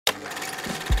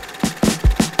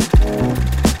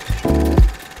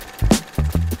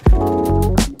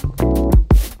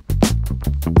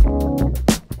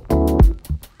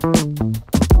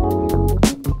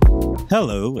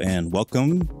Hello and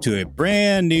welcome to a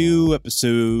brand new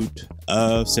episode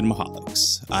of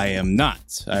Cinemaholics.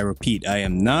 I repeat, I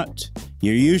am not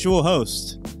your usual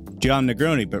host, John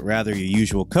Negroni, but rather your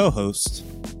usual co-host,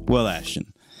 Will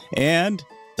Ashton. And,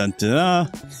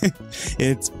 dun-dun-dun,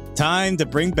 it's time to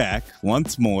bring back,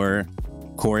 once more,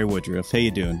 Corey Woodruff. How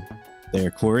you doing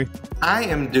there, Corey? I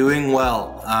am doing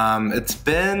well.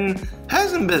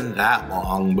 Hasn't been that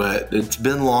long, but it's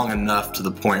been long enough to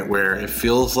the point where it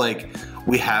feels like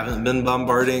we haven't been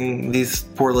bombarding these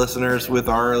poor listeners with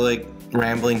our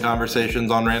rambling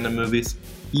conversations on random movies.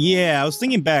 Yeah, I was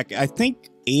thinking back. I think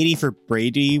 80 for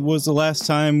Brady was the last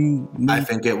time. I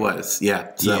think it was.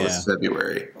 Yeah. So that was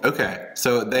February. Okay.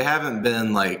 So they haven't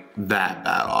been that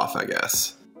bad off, I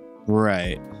guess.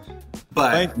 Right.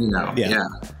 But, yeah.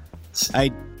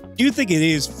 I do think it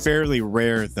is fairly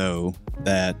rare, though,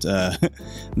 that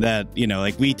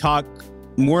we talk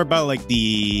more about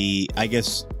the, I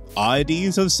guess,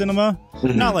 oddities of cinema.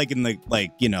 Mm-hmm. Not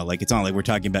it's not like we're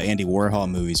talking about Andy Warhol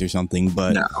movies or something,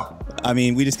 but no. I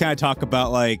mean, we just kind of talk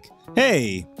about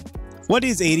hey, what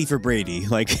is 80 for Brady?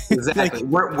 Exactly.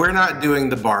 We're not doing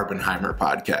the Barbenheimer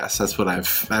podcast. That's what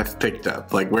I've picked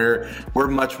up. We're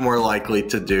much more likely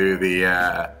to do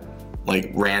the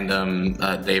random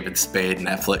David Spade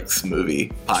Netflix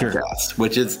movie podcast,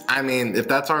 which is, I mean, if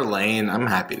that's our lane, I'm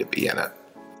happy to be in it.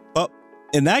 Well,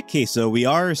 in that case, though, we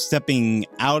are stepping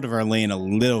out of our lane a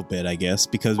little bit, I guess,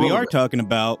 because we are talking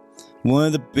about one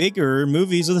of the bigger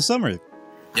movies of the summer.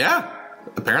 Yeah,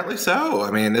 apparently so.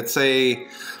 I mean,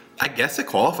 I guess it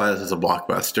qualifies as a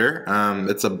blockbuster.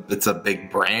 It's a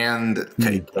big brand.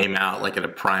 It came out at a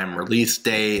prime release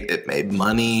date. It made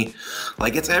money.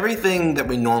 It's everything that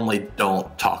we normally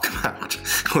don't talk about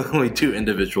when we do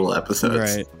individual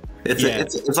episodes. Right.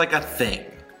 It's like a thing.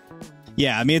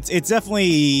 Yeah, I mean, it's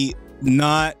definitely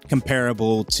not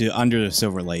comparable to Under the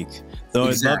Silver Lake. Though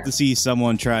I'd love to see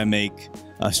someone try and make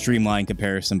a streamlined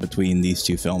comparison between these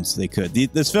two films. They could.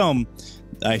 This film,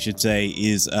 I should say,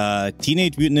 is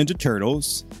Teenage Mutant Ninja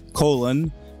Turtles,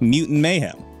 Mutant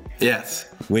Mayhem. Yes.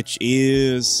 Which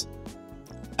is...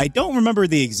 I don't remember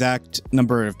the exact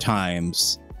number of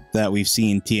times that we've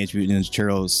seen Teenage Mutant Ninja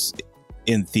Turtles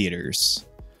in theaters.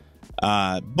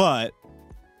 But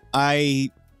I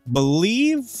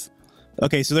believe...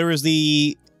 Okay, so there was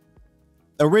the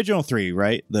original three,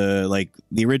 right? The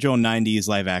original 90s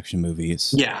live-action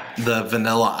movies. Yeah, the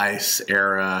Vanilla Ice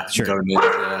era, Go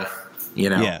Ninja...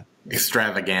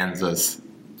 extravaganzas.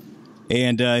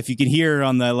 And if you can hear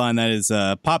on that line, that is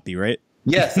Poppy, right?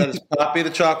 Yes, that is Poppy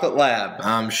the Chocolate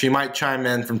Lab. She might chime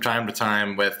in from time to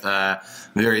time with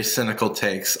very cynical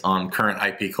takes on current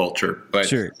IP culture, but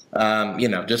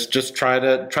just try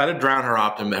to drown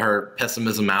her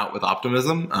pessimism out with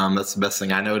optimism. That's the best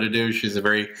thing I know to do. She's a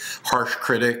very harsh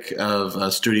critic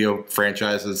of studio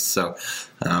franchises, so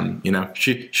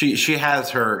she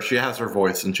has her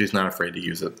voice, and she's not afraid to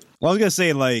use it. Well, I was gonna say,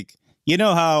 you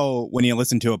know how when you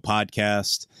listen to a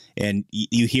podcast and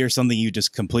you hear something you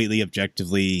just completely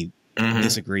objectively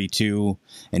disagree to,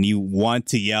 and you want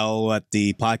to yell at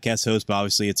the podcast host, but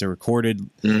obviously it's a recorded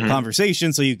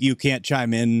conversation, so you can't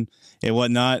chime in and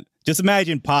whatnot. Just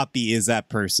imagine Poppy is that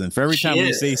person. For every time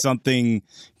you say something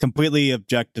completely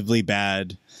objectively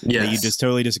bad that you just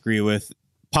totally disagree with,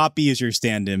 Poppy is your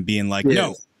stand-in being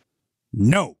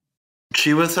no.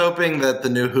 She was hoping that the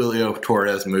new Julio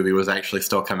Torres movie was actually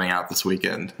still coming out this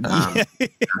weekend. But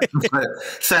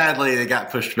sadly, it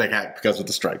got pushed back because of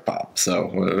the strike pop.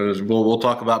 So we'll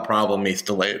talk about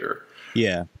Problemista later.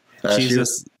 Yeah.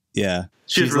 She's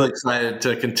really excited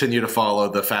to continue to follow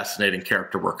the fascinating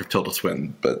character work of Tilda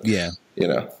Swinton. But,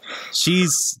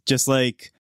 she's just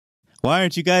like, why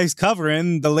aren't you guys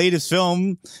covering the latest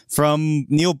film from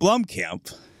Neil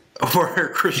Blomkamp? Or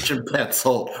Christian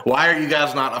Petzold. Why are you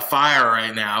guys not afire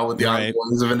right now with the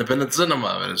ongoings of independent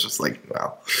cinema? And it's just we have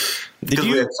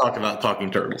to talk about Talking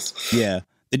Turtles. Yeah.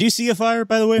 Did you see Afire,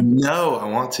 by the way? No, I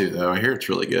want to, though. I hear it's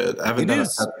really good. I haven't done a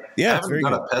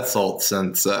Petzold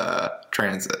since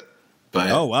Transit.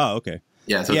 But oh, wow. Okay.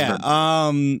 Yeah. So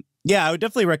I would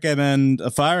definitely recommend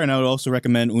Afire, and I would also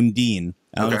recommend Undine.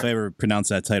 I don't know if I ever pronounced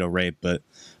that title right, but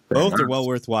both are well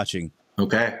worth watching.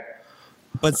 Okay.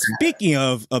 But speaking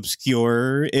of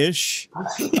obscure-ish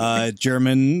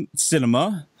German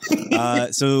cinema,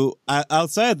 so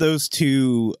outside of those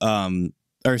those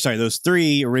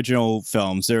three original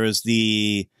films, there was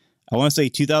I want to say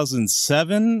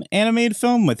 2007 animated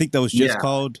film. I think that was just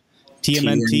called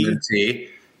TMNT.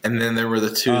 And then there were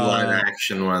the two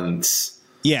live-action ones.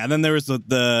 Yeah, and then there was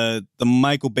the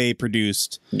Michael Bay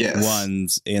produced yes.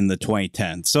 ones in the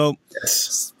 2010s. So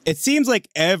yes. It seems like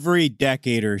every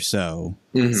decade or so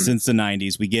since the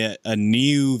 90s, we get a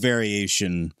new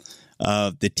variation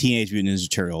of the Teenage Mutant Ninja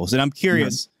Turtles. And I'm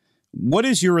curious, what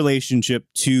is your relationship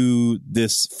to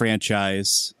this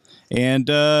franchise? And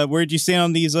where did you stand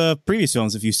on these previous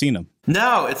films, if you've seen them?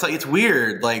 No, it's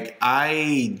weird. Like,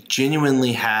 I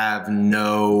genuinely have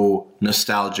no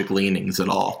nostalgic leanings at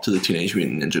all to the Teenage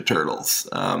Mutant Ninja Turtles.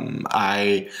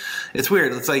 It's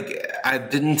weird. It's like, I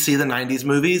didn't see the 90s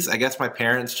movies. I guess my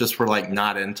parents just were like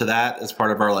not into that as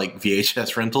part of our like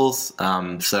VHS rentals.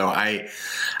 So I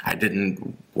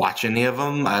didn't watch any of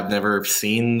them. I've never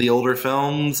seen the older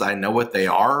films. I know what they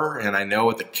are and I know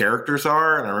what the characters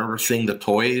are. And I remember seeing the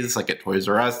toys like at Toys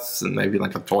R Us and maybe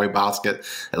like a toy basket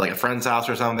at like a friend's house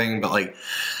or something. But like,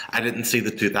 I didn't see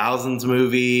the 2000s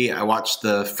movie. I watched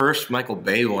the first Michael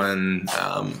Bay one,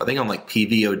 I think on like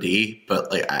PVOD,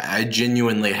 but like I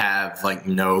genuinely have like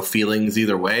no feelings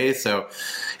either way. So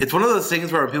it's one of those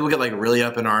things where people get like really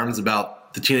up in arms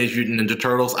about the Teenage Mutant Ninja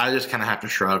Turtles. I just kind of have to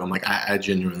shrug. I'm like, I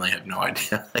genuinely have no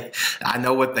idea. Like, I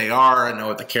know what they are. I know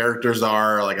what the characters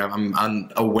are. Like,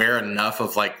 I'm aware enough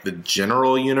of like the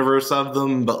general universe of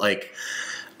them, but like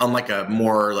on like a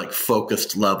more like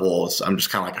focused level, so I'm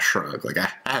just kind of like a shrug. Like, I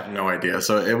have no idea.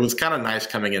 So it was kind of nice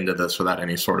coming into this without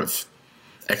any sort of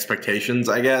expectations,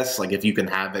 I guess. Like, if you can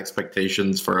have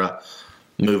expectations for a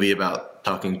movie about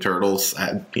talking turtles,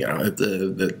 you know,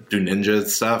 the do ninja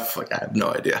stuff, like, I have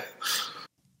no idea.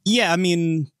 Yeah, I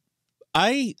mean,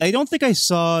 I don't think I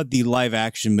saw the live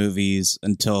action movies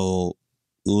until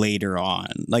later on.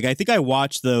 Like, I think I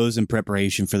watched those in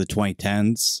preparation for the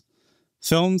 2010s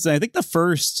films. And I think the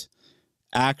first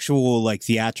actual like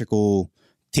theatrical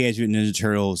Teenage Mutant Ninja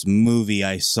Turtles movie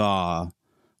I saw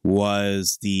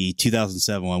was the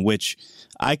 2007 one, which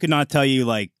I could not tell you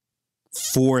like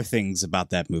 4 things about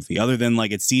that movie other than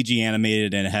like it's CG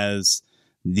animated and it has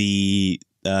the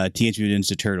Teenage Mutant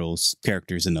Ninja Turtles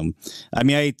characters in them. I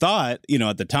mean, I thought, you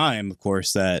know, at the time, of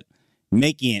course, that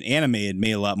making it animated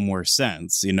made a lot more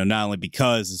sense, you know, not only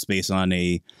because it's based on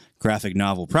a graphic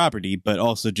novel property, but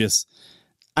also just,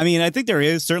 I mean, I think there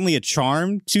is certainly a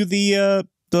charm to the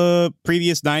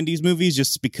previous 90s movies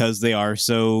just because they are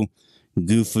so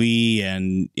goofy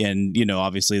and you know,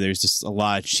 obviously there's just a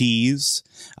lot of cheese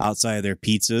outside of their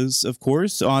pizzas, of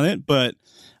course, on it. But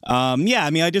yeah,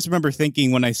 I mean, I just remember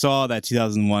thinking when I saw that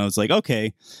 2001, I was like,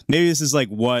 okay, maybe this is like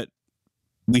what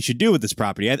we should do with this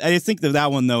property. I think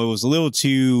that one, though, it was a little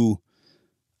too,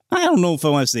 I don't know if I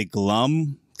want to say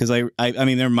glum, because I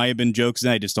mean, there might have been jokes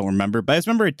and I just don't remember, but I just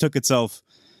remember it took itself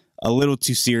a little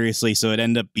too seriously, so it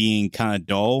ended up being kind of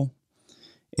dull.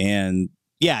 And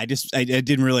yeah, I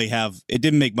didn't really it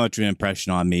didn't make much of an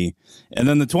impression on me. And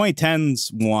then the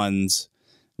 2010s ones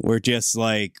were just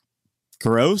like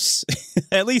gross.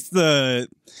 At least the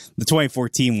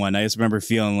 2014 one, I just remember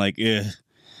feeling like, ugh,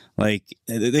 like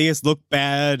they just look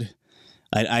bad.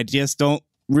 I just don't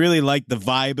really like the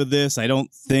vibe of this. I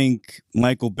don't think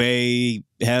Michael Bay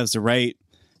has the right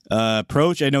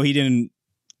approach. I know he didn't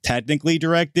technically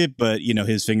direct it, but you know,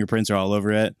 his fingerprints are all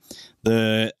over it.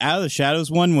 The Out of the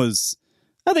Shadows one was,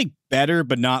 I think, better,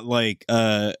 but not like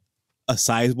a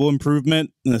sizable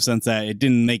improvement in the sense that it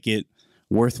didn't make it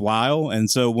worthwhile. And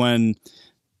so when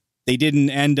they didn't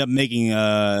end up making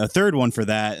a third one for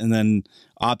that and then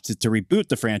opted to reboot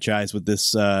the franchise with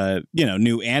this, you know,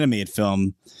 new animated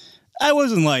film, I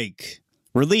wasn't like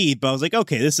relieved, but I was like,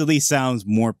 okay, this at least sounds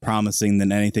more promising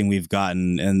than anything we've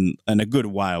gotten in a good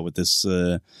while with this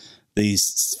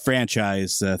these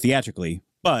franchise theatrically.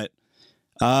 But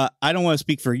I don't want to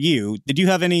speak for you. Did you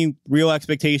have any real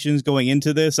expectations going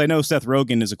into this? I know Seth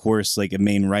Rogen is, of course, like a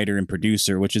main writer and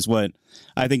producer, which is what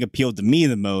I think appealed to me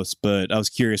the most. But I was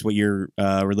curious what your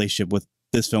relationship with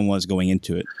this film was going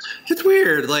into it. It's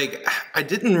weird. Like,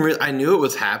 I knew it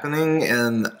was happening,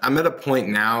 and I'm at a point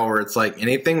now where it's like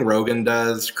anything Rogen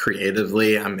does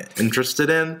creatively, I'm interested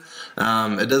in.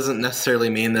 It doesn't necessarily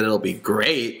mean that it'll be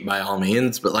great by all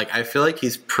means, but like, I feel like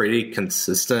he's pretty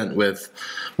consistent with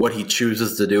what he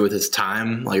chooses to do with his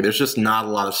time. Like, there's just not a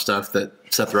lot of stuff that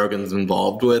Seth Rogen's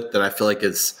involved with that I feel like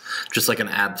is just like an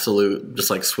absolute, just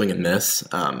like swing and miss.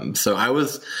 So I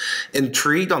was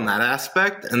intrigued on that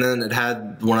aspect. And then it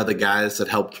had one of the guys that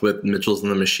helped with Mitchells and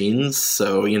the Machines.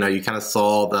 So, you know, you kind of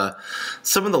saw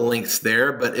some of the links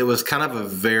there, but it was kind of a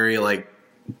very like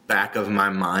back of my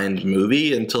mind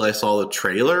movie until I saw the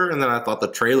trailer, and then I thought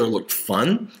the trailer looked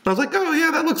fun. I was like, oh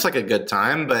yeah, that looks like a good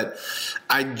time, but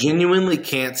I genuinely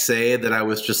can't say that I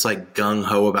was just like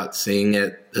gung-ho about seeing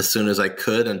it as soon as I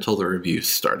could until the reviews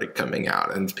started coming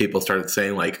out and people started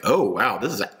saying like, oh wow,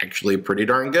 this is actually pretty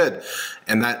darn good,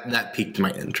 and that piqued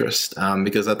my interest,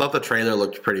 because I thought the trailer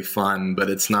looked pretty fun, but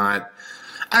it's not.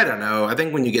 I don't know. I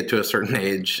think when you get to a certain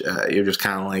age, you're just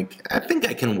kind of like, I think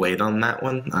I can wait on that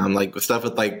one. Like with stuff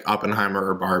with like Oppenheimer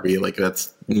or Barbie, like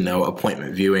that's,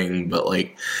 appointment viewing. But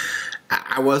like,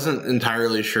 I wasn't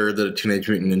entirely sure that a Teenage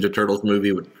Mutant Ninja Turtles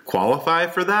movie would qualify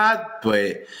for that.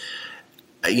 But,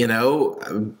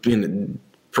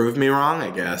 prove me wrong,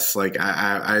 I guess. Like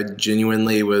I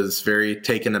genuinely was very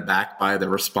taken aback by the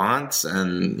response,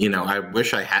 and I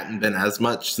wish I hadn't been as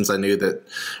much, since I knew that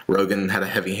Rogan had a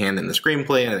heavy hand in the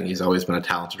screenplay, and I think he's always been a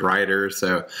talented writer.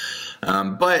 So,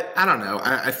 but I don't know.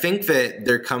 I think that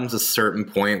there comes a certain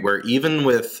point where even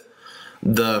with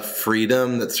the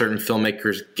freedom that certain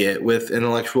filmmakers get with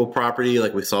intellectual property,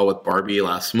 like we saw with Barbie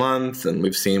last month, and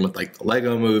we've seen with like the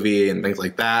Lego movie and things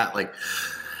like that, like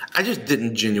I just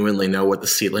didn't genuinely know what the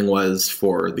ceiling was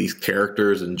for these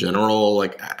characters in general.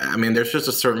 Like, I mean, there's just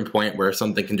a certain point where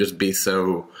something can just be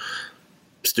so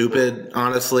stupid,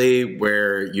 honestly,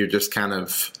 where you just kind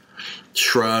of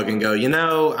shrug and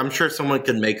go, I'm sure someone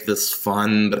could make this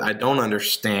fun, but I don't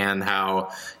understand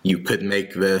how you could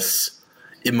make this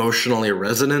emotionally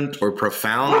resonant or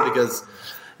profound, because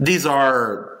these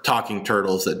are talking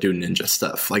turtles that do ninja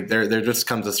stuff. Like, there just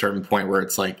comes a certain point where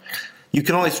it's like, you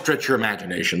can only stretch your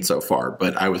imagination so far,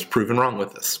 but I was proven wrong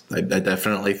with this. I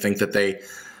definitely think that they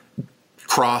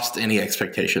crossed any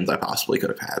expectations I possibly could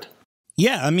have had.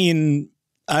 Yeah, I mean,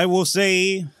 I will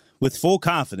say with full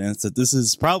confidence that this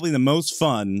is probably the most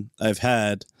fun I've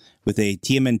had with a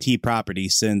TMNT property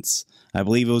since, I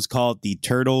believe it was called the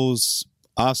Turtles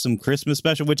Awesome Christmas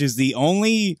Special, which is the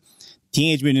only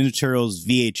Teenage Mutant Ninja Turtles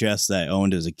VHS that I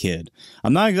owned as a kid.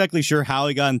 I'm not exactly sure how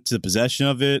I got into possession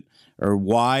of it, or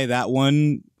why that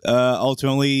one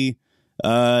ultimately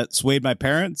swayed my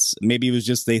parents. Maybe it was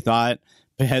just they thought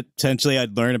potentially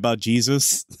I'd learn about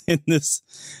Jesus in this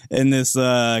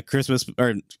Christmas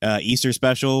or Easter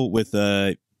special with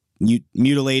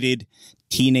mutilated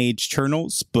teenage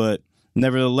turtles. But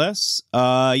nevertheless,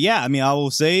 I mean, I will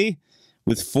say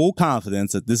with full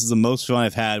confidence that this is the most fun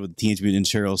I've had with Teenage Mutant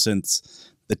Ninja Turtles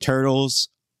since the Turtles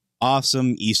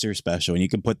Awesome Easter Special, and you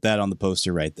can put that on the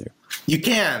poster right there. You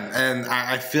can, and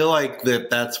I feel like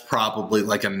that's probably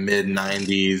like a mid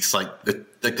 '90s, like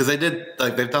because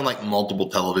they've done like multiple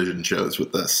television shows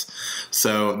with this,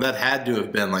 so that had to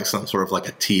have been like some sort of like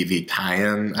a TV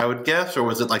tie-in, I would guess, or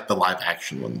was it like the live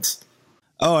action ones?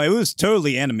 Oh, it was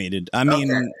totally animated. I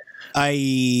mean,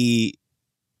 I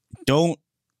don't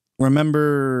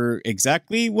remember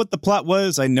exactly what the plot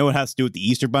was. I know it has to do with the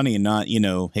Easter Bunny and not,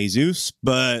 Jesus,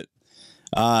 but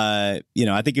I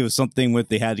think it was something with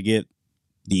they had to get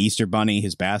the Easter Bunny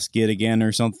his basket again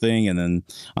or something, and then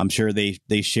I'm sure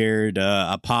they shared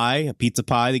a pizza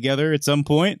pie together at some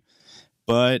point.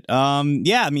 But I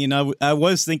mean, I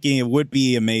was thinking it would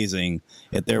be amazing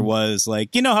if there was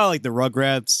like, how like the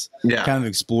Rugrats kind of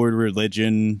explored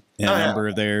religion in a number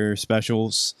of their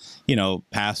specials,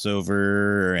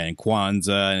 Passover and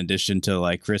Kwanzaa, in addition to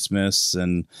like Christmas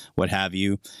and what have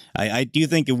you. I do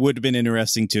think it would have been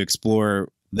interesting to explore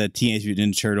the Teenage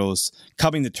Mutant Ninja Turtles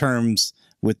coming to terms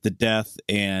with the death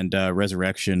and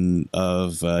resurrection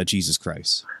of Jesus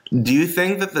Christ. Do you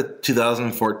think that the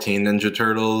 2014 Ninja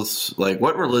Turtles, like,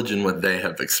 what religion would they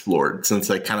have explored, since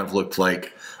they kind of looked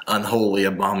like unholy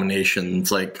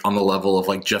abominations, like on the level of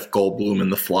like Jeff Goldblum in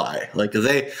The Fly? Like, 'cause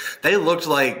they looked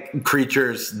like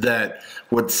creatures that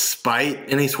would spite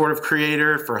any sort of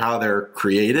creator for how they're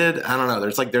created. I don't know.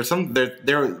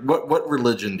 What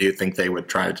religion do you think they would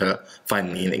try to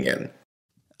find meaning in?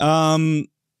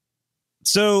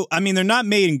 So, I mean, they're not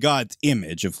made in God's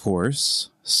image, of course.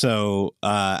 So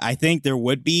I think there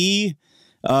would be,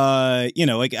 I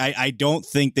don't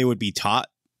think they would be taught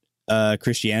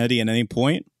Christianity at any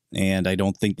point. And I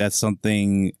don't think that's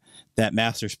something that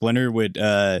Master Splinter would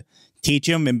teach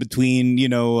him in between,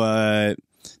 ninja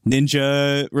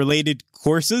related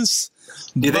courses.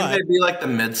 Do you think they'd be like the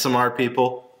Midsommar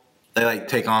people? They like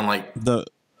take on like a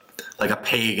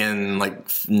pagan, like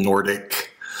Nordic.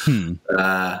 I don't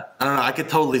know. I could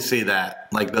totally see that.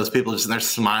 Like those people they're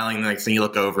smiling. The next thing you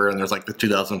look over and there's like the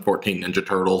 2014 Ninja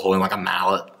Turtles holding like a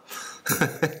mallet.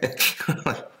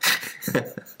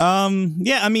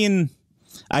 I mean,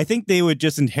 I think they would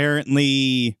just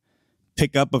inherently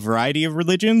pick up a variety of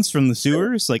religions from the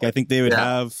sewers. Like I think they would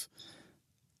have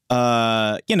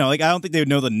you know, like I don't think they would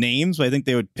know the names, but I think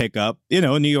they would pick up. You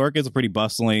know, New York is a pretty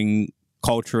bustling,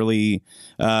 culturally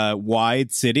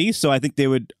wide city, so I think they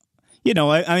would. You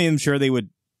know, I am sure they would,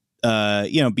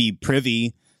 you know, be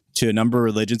privy to a number of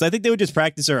religions. I think they would just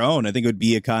practice their own. I think it would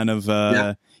be a kind of,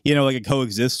 you know, like a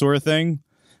coexist sort of thing.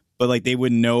 But like they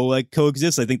wouldn't know like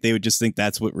coexist. I think they would just think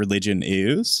that's what religion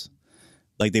is.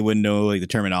 Like they wouldn't know like the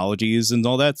terminologies and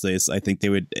all that. So I think they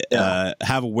would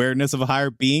have awareness of a higher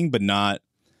being, but not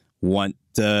want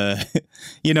to,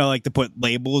 you know, like to put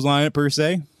labels on it per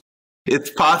se. It's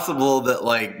possible that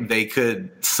like they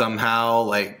could somehow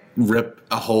like rip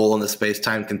a hole in the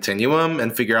space-time continuum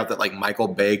and figure out that like Michael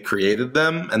Bay created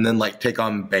them and then like take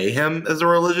on Mayhem as a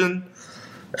religion.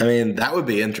 I mean, that would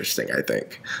be interesting, I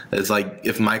think. It's like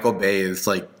if Michael Bay is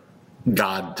like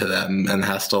God to them and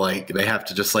has to like, they have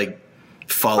to just like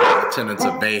follow the tenets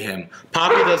of Mayhem.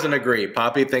 Poppy doesn't agree.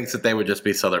 Poppy thinks that they would just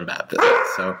be Southern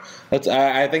Baptists. So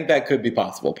I think that could be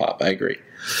possible, Pop. I agree.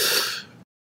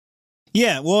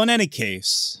 Yeah, well, in any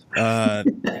case,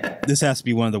 this has to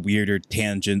be one of the weirder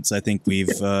tangents I think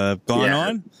we've gone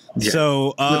on. Yeah.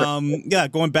 So,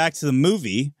 going back to the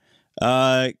movie,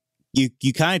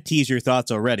 you kind of teased your thoughts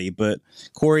already, but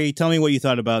Corey, tell me what you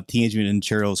thought about Teenage Mutant Ninja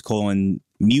Turtles: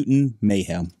 Mutant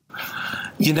Mayhem.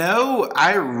 You know,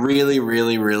 I really,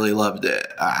 really, really loved it.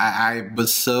 I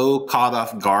was so caught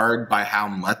off guard by how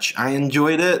much I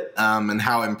enjoyed it, and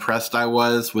how impressed I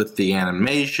was with the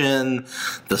animation,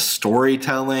 the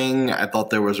storytelling. I thought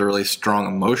there was a really strong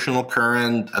emotional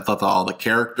current. I thought that all the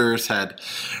characters had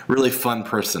really fun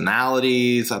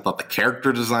personalities. I thought the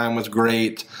character design was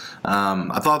great.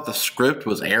 I thought the script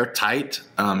was airtight,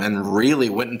 and really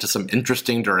went into some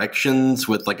interesting directions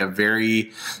with like a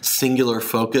very singular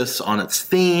focus on its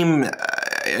theme.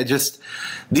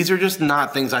 These are just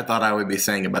not things I thought I would be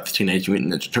saying about the Teenage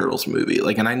Mutant Ninja Turtles movie.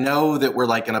 Like, and I know that we're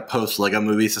like in a post-Lego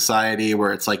movie society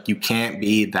where it's like you can't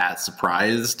be that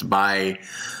surprised by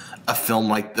a film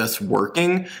like this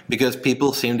working because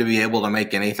people seem to be able to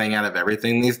make anything out of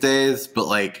everything these days. But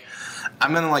like,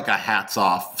 I'm in like a hats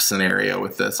off scenario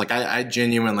with this. Like I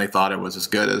genuinely thought it was as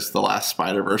good as the last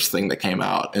Spider-Verse thing that came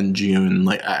out in June.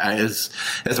 Like as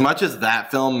much as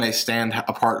that film may stand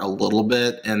apart a little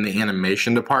bit in the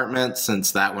animation department,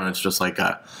 since that one is just like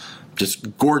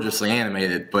just gorgeously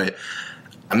animated, but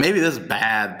maybe this is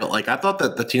bad, but like I thought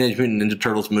that the Teenage Mutant Ninja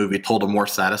Turtles movie told a more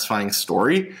satisfying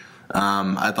story.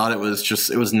 I thought it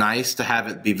was nice to have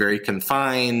it be very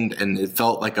confined, and it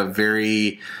felt like it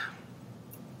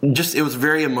was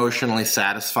very emotionally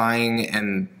satisfying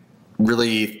and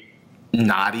really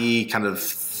naughty, kind of,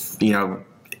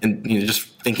 just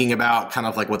thinking about kind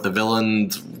of like what the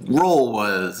villain's role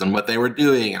was and what they were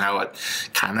doing and how it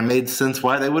kind of made sense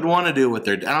why they would want to do what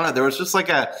they're doing. I don't know. There was just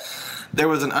there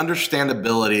was an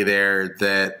understandability there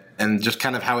and just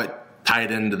kind of how it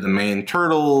tied into the main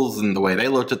turtles and the way they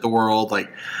looked at the world.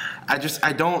 Like,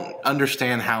 I don't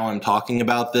understand how I'm talking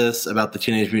about the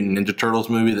Teenage Mutant Ninja Turtles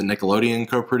movie that Nickelodeon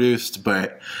co-produced,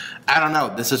 but I don't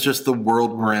know. This is just the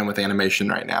world we're in with animation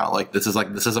right now. Like, this is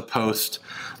a post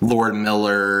Lord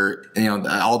Miller,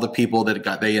 all the people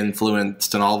that they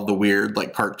influenced and all of the weird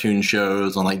like cartoon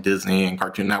shows on like Disney and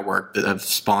Cartoon Network that have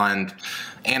spawned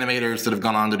animators that have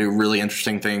gone on to do really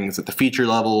interesting things at the feature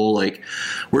level. Like,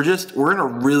 we're in a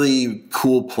really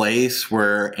cool place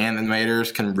where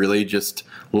animators can really just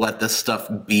let this stuff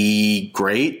be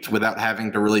great without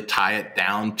having to really tie it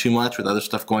down too much with other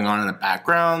stuff going on in the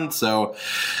background. So,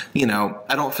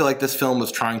 I don't feel like this film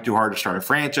was trying too hard to start a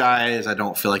franchise. I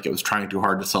don't feel like it was trying too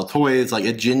hard to sell toys. Like,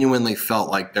 it genuinely felt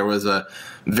like there was a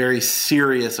very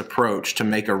serious approach to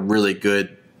make a really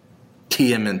good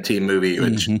TMNT movie,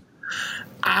 which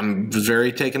I was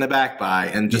very taken aback by.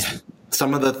 And just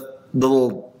some of the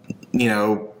little,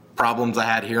 problems I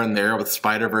had here and there with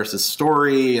Spider-Verse's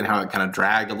story and how it kind of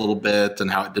dragged a little bit and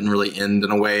how it didn't really end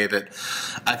in a way that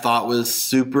I thought was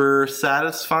super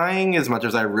satisfying, as much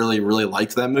as I really, really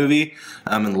liked that movie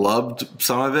and loved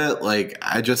some of it. Like,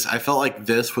 I felt like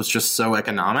this was just so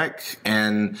economic,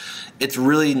 and it's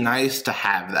really nice to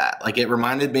have that. Like, it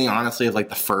reminded me honestly of like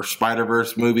the first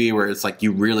Spider-Verse movie, where it's like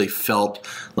you really felt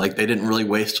like they didn't really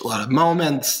waste a lot of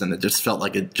moments, and it just felt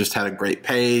like it just had a great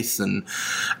pace. And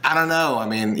I don't know, I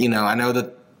mean, I know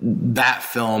that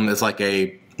film is like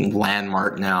a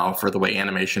landmark now for the way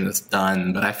animation is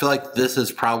done, but I feel like this is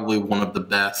probably one of the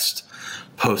best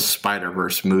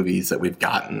post-Spider-Verse movies that we've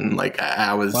gotten. Like,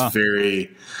 I was I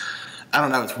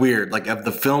don't know, it's weird. Like, of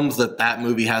the films that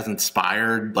movie has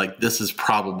inspired, like, this is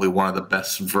probably one of the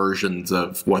best versions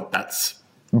of what that's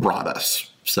brought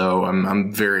us. So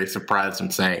I'm very surprised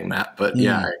I'm saying that, but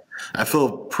I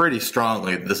feel pretty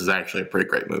strongly this is actually a pretty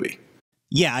great movie.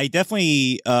 Yeah, I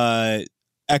definitely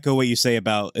echo what you say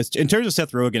about in terms of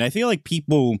Seth Rogen. I feel like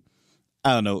people,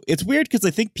 I don't know, it's weird because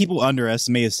I think people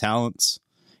underestimate his talents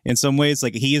in some ways.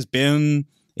 Like, he has been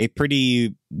a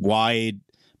pretty wide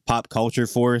pop culture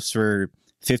force for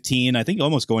 15, I think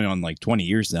almost going on like 20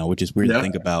 years now, which is weird to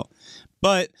think about.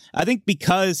 But I think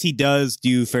because he does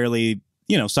do fairly,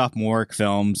 sophomoric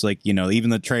films, like, even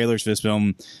the trailers for this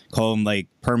film call him like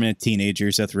permanent teenager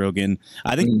Seth Rogen.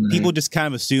 I think people just kind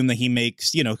of assume that he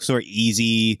makes, sort of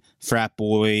easy frat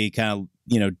boy kind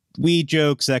of, weed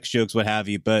jokes, sex jokes, what have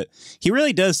you. But he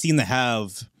really does seem to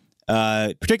have,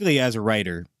 particularly as a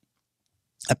writer,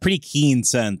 a pretty keen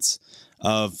sense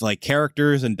of like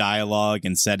characters and dialogue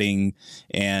and setting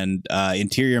and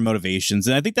interior motivations.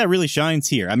 And I think that really shines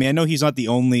here. I mean, I know he's not the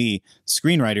only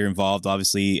screenwriter involved.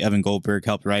 Obviously, Evan Goldberg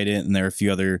helped write it, and there are a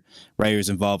few other writers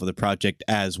involved with the project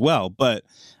as well. But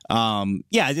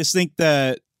I just think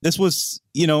that this was,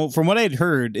 from what I had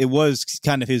heard, it was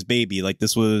kind of his baby. Like,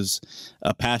 this was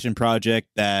a passion project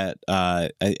that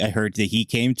I heard that he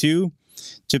came to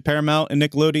Paramount and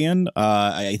Nickelodeon.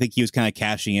 I think he was kind of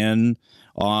cashing in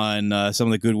on some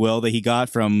of the goodwill that he got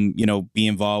from, being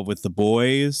involved with The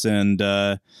Boys and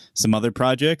some other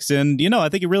projects. And, I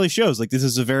think it really shows. Like, this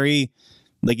is a very,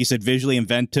 like you said, visually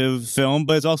inventive film,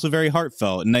 but it's also very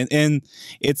heartfelt. And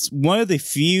it's one of the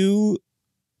few,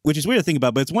 which is weird to think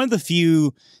about, but it's one of the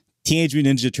few Teenage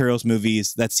Mutant Ninja Turtles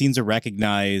movies that seems to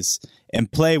recognize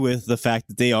and play with the fact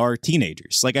that they are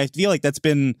teenagers. Like, I feel like that's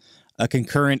been a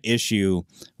concurrent issue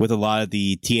with a lot of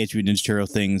the Teenage Mutant Ninja Turtle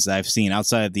things I've seen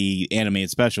outside of the animated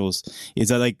specials, is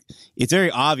that like it's very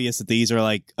obvious that these are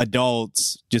like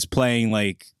adults just playing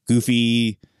like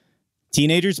goofy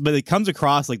teenagers, but it comes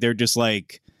across like they're just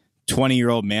like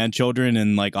 20-year-old man children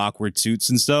in like awkward suits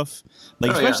and stuff.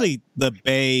 Like, especially the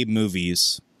Bay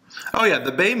movies. Oh yeah,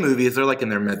 the Bay movies, they're like in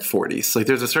their mid-40s. Like,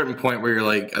 there's a certain point where you're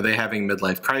like, are they having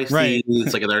midlife crises? Right.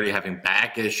 Like, are they already having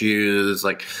back issues?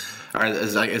 Like,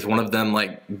 is one of them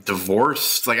like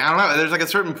divorced? Like, I don't know. There's like a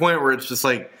certain point where it's just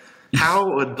like,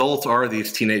 how adult are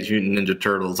these Teenage Mutant Ninja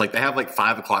Turtles? Like, they have like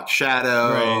 5 o'clock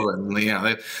shadow, and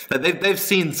they've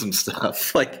seen some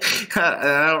stuff. Like,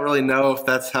 I don't really know if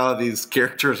that's how these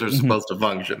characters are supposed to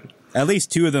function. At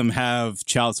least 2 of them have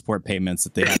child support payments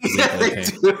that they have to they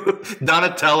do.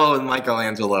 Donatello and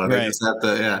Michelangelo. They just have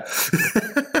to,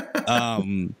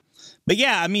 But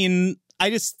yeah, I mean, I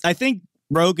think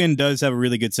Rogen does have a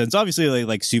really good sense. Obviously,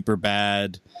 like Super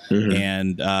Bad,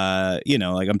 and like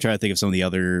I'm trying to think of some of the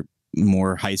other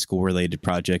more high school related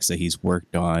projects that he's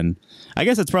worked on. I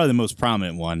guess that's probably the most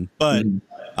prominent one. But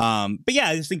yeah,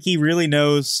 I just think he really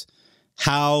knows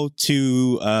how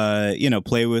to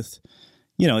play with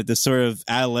this sort of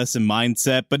adolescent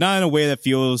mindset, but not in a way that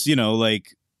feels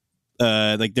like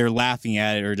they're laughing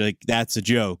at it or like that's a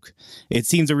joke. It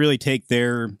seems to really take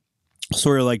their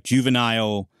sort of like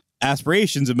juvenile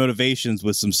aspirations and motivations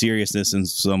with some seriousness and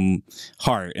some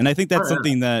heart. And I think that's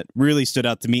something that really stood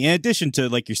out to me, in addition to,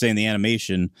 like you're saying, the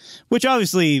animation, which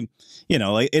obviously,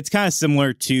 it's kind of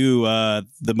similar to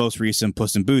the most recent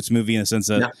Puss in Boots movie in the sense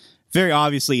that very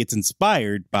obviously it's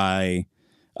inspired by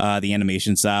the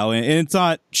animation style, and it's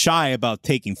not shy about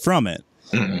taking from it.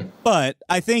 But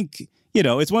I think,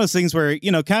 it's one of those things where,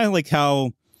 kind of like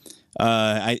how,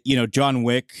 John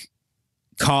Wick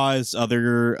caused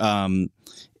other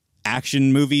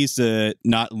action movies to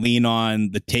not lean on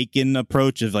the Taken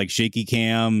approach of like shaky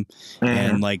cam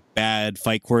and like bad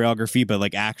fight choreography, but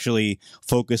like actually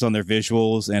focus on their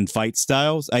visuals and fight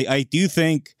styles. I do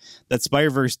think that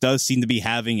Spider-Verse does seem to be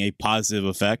having a positive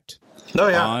effect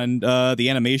on the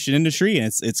animation industry,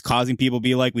 and it's causing people to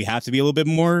be like, we have to be a little bit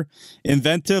more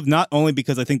inventive, not only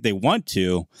because I think they want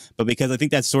to, but because I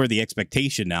think that's sort of the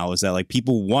expectation now, is that like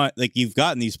people want, like, you've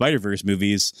gotten these Spider-Verse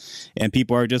movies and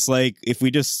people are just like, if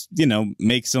we just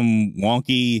make some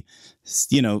wonky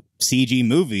CG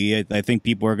movie, I think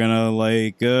people are gonna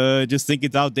like just think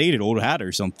it's outdated, old hat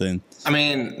or something. I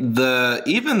mean,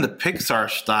 even the Pixar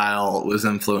style was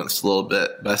influenced a little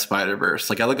bit by Spider-Verse.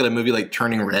 Like, I look at a movie like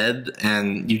Turning Red,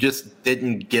 and you just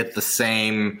didn't get the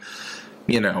same,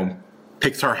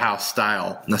 Pixar house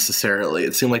style necessarily.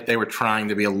 It seemed like they were trying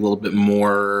to be a little bit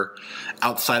more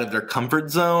outside of their comfort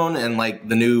zone. And like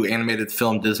the new animated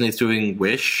film Disney's doing,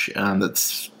 Wish,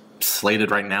 that's slated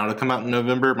right now to come out in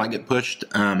November, might get pushed.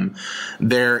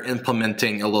 They're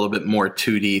implementing a little bit more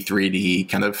 2D, 3D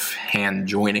kind of hand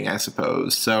joining, I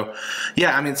suppose. So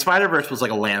yeah, I mean, Spider-Verse was like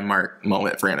a landmark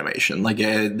moment for animation. Like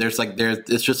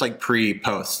it's just like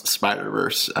pre-post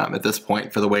Spider-Verse at this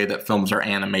point, for the way that films are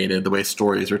animated, the way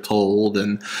stories are told.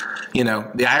 And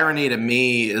the irony to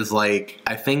me is, like,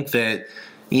 I think that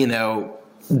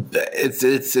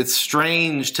it's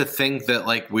strange to think that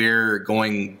like we're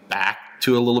going back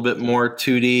to a little bit more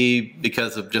 2D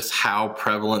because of just how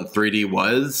prevalent 3D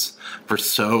was for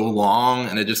so long,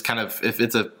 and it just kind of, if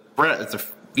it's a breath,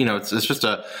 it's just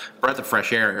a breath of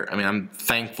fresh air. I mean, I'm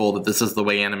thankful that this is the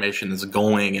way animation is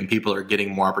going, and people are getting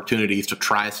more opportunities to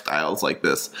try styles like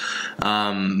this.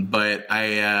 But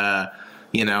I'm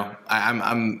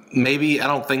maybe, I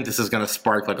don't think this is going to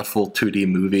spark like a full 2D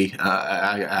movie.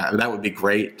 That would be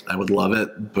great. I would love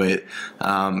it. But,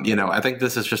 I think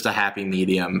this is just a happy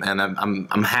medium, and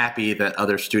I'm happy that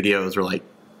other studios are like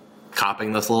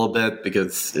copying this a little bit,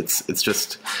 because it's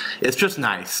just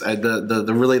nice.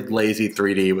 The really lazy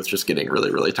 3D was just getting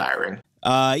really, really tiring.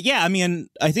 I mean,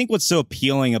 I think what's so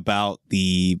appealing about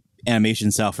the animation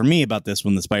style for me about this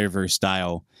one, the Spider-Verse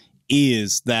style,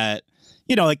 is that,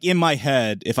 like in my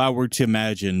head, if I were to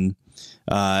imagine,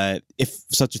 if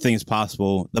such a thing is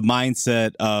possible, the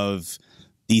mindset of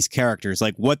these characters,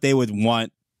 like what they would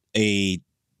want a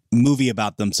movie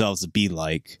about themselves to be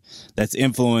like, that's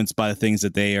influenced by the things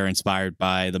that they are inspired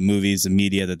by, the movies and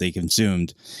media that they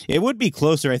consumed, it would be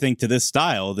closer, I think, to this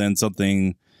style than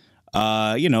something,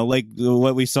 like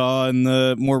what we saw in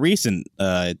the more recent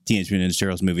Teenage Mutant Ninja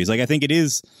Turtles movies. Like, I think it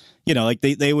is, like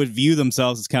they would view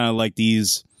themselves as kind of like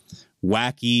these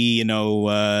wacky,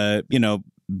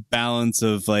 balance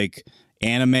of like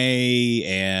anime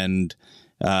and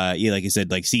like you said,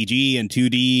 like CG and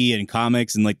 2D and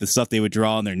comics and like the stuff they would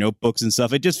draw in their notebooks and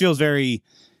stuff. It just feels very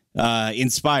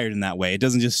inspired in that way. It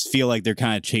doesn't just feel like they're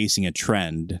kind of chasing a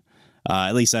trend.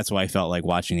 At least that's why I felt like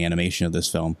watching the animation of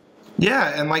this film.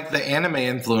 Yeah, and like the anime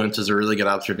influence is a really good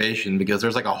observation, because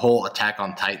there's like a whole Attack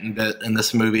on Titan bit in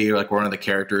this movie, like one of the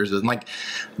characters, and like,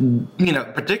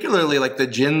 particularly like the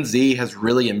Gen Z has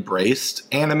really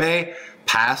embraced anime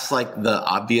past like the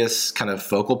obvious kind of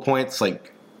focal points,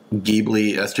 like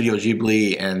Ghibli, Studio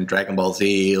Ghibli and Dragon Ball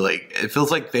Z. Like, it feels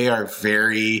like they are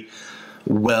very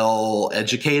well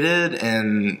educated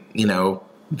in,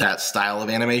 that style of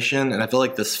animation. And I feel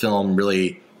like this film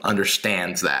really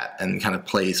understands that and kind of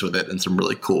plays with it in some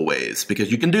really cool ways,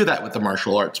 because you can do that with the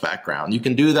martial arts background. You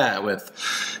can do that with,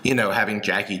 having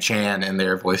Jackie Chan in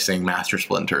there voicing Master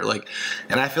Splinter. Like,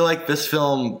 and I feel like this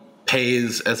film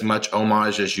pays as much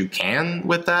homage as you can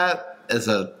with that as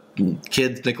a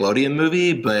kids Nickelodeon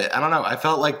movie. But I don't know, I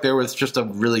felt like there was just a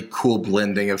really cool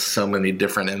blending of so many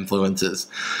different influences,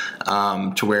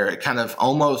 to where it kind of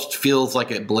almost feels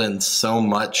like it blends so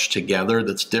much together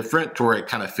that's different, to where it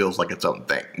kind of feels like its own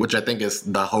thing, which I think is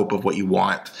the hope of what you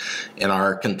want in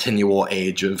our continual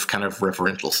age of kind of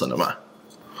referential cinema.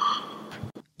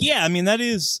 Yeah, I mean, that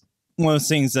is one of those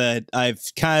things that I've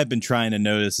kind of been trying to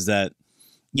notice, is that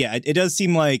it does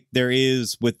seem like there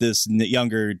is, with this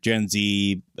younger Gen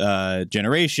Z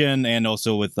generation, and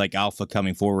also with like Alpha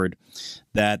coming forward,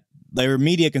 that their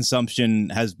media consumption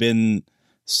has been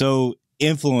so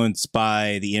influenced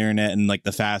by the internet and like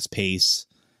the fast pace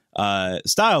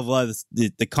style of a lot of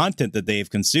the content that they've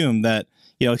consumed, that,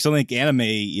 something like anime,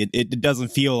 it doesn't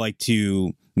feel like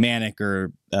too manic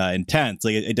or intense.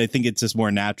 Like, I think it's just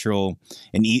more natural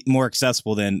and more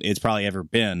accessible than it's probably ever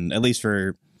been, at least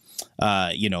for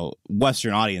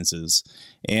Western audiences.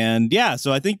 And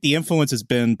so I think the influence has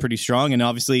been pretty strong. And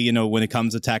obviously, when it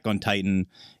comes to Attack on Titan,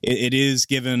 it is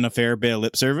given a fair bit of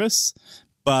lip service,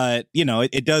 but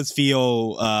it does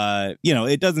feel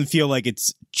it doesn't feel like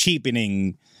it's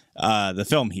cheapening the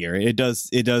film here. It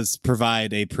does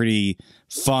provide a pretty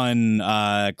fun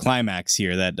climax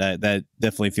here that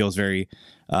definitely feels very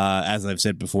as I've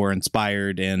said before,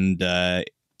 inspired, and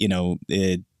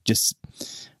it just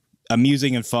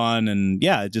amusing and fun, and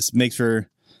it just makes for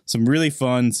some really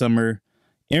fun summer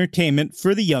entertainment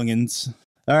for the youngins.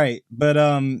 All right, but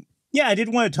I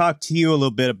did want to talk to you a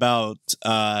little bit about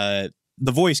the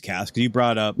voice cast, because you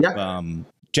brought up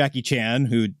Jackie Chan,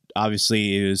 who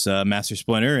obviously is Master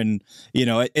Splinter, and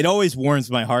it always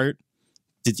warms my heart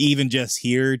to even just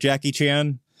hear Jackie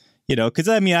Chan, because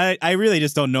I mean, I really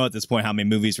just don't know at this point how many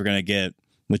movies we're gonna get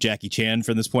with Jackie Chan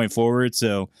from this point forward.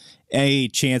 So any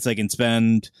chance I can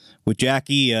spend with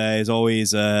Jackie is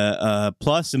always a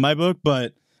plus in my book.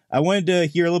 But I wanted to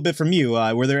hear a little bit from you.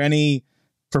 Were there any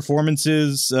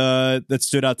performances that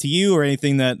stood out to you, or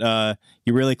anything that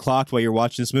you really clocked while you're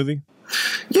watching this movie?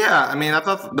 Yeah, I mean, I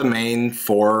thought the main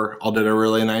four all did a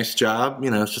really nice job.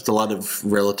 It's just a lot of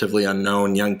relatively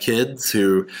unknown young kids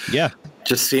who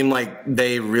just seemed like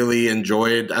they really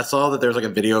enjoyed. I saw that there's like a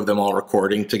video of them all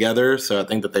recording together, so I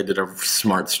think that they did a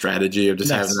smart strategy of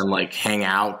just having them like hang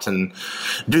out and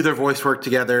do their voice work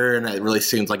together, and it really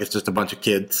seems like it's just a bunch of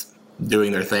kids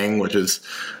doing their thing, which is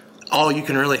all you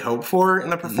can really hope for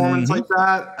in a performance like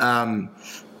that.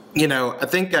 I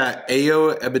think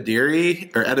Ayo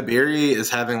Edebiri is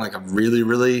having like a really,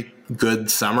 really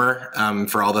good summer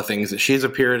for all the things that she's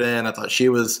appeared in. I thought she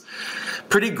was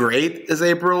pretty great as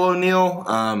April O'Neil.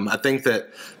 I think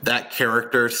that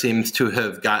character seems to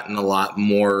have gotten a lot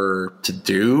more to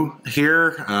do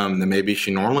here than maybe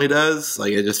she normally does.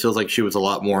 Like, it just feels like she was a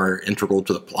lot more integral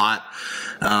to the plot.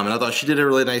 And I thought she did a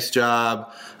really nice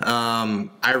job.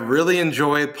 I really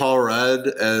enjoyed Paul Rudd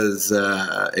as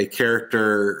a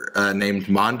character named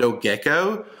Mondo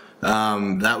Gecko.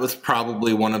 That was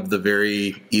probably one of the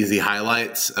very easy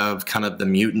highlights of kind of the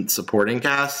mutant supporting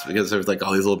cast, because there's like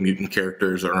all these little mutant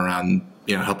characters around,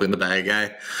 helping the bad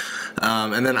guy.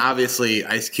 And then obviously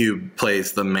Ice Cube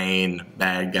plays the main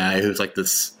bad guy, who's like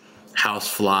this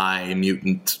housefly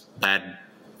mutant bad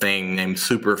thing named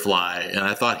Superfly. And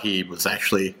I thought he was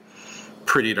actually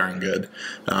pretty darn good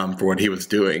for what he was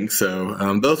doing.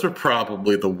 So those are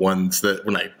probably the ones that,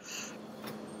 when I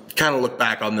kind of look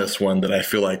back on this one, that I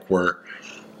feel like were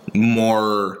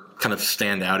more kind of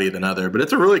standouty than other. But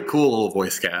it's a really cool little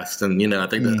voice cast. And, I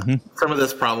think that some of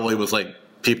this probably was like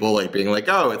people like being like,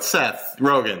 oh, it's Seth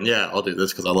Rogen. Yeah, I'll do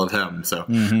this because I love him. So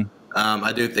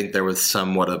I do think there was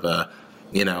somewhat of a,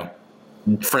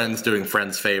 friends doing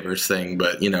friends favors thing.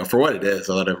 But, for what it is,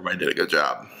 I thought everybody did a good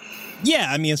job. Yeah,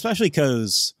 I mean, especially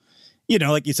because,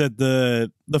 like you said,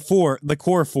 the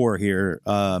core four here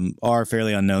are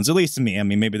fairly unknowns, at least to me. I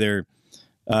mean, maybe they're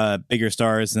bigger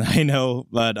stars than I know.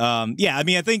 But yeah, I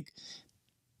mean, I think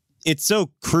it's so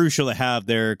crucial to have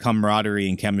their camaraderie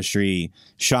and chemistry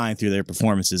shine through their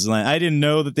performances. And I didn't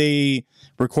know that they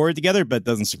recorded together, but it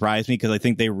doesn't surprise me, because I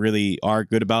think they really are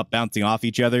good about bouncing off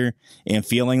each other and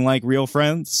feeling like real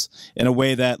friends in a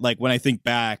way that, like, when I think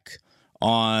back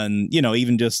on,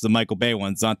 even just the Michael Bay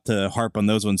ones, not to harp on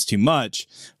those ones too much,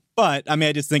 but I mean,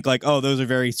 I just think like, oh, those are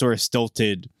very sort of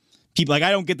stilted people. Like, I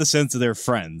don't get the sense that they're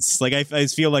friends. Like, I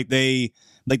just feel like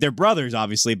they're brothers,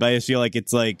 obviously, but I just feel like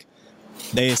it's like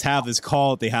they just have this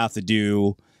call that they have to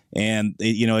do. And,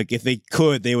 like, if they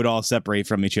could, they would all separate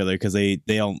from each other, because they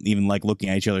don't even like looking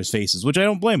at each other's faces, which I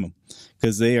don't blame them,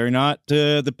 because they are not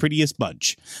the prettiest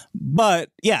bunch. But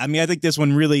yeah, I mean, I think this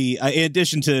one really, in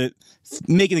addition to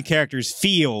making the characters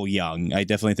feel young, I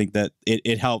definitely think that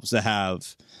it helps to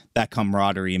have that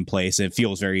camaraderie in place. It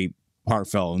feels very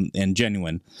heartfelt and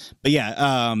genuine. But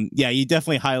yeah, you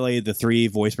definitely highlighted the three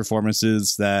voice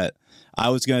performances that I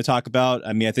was going to talk about.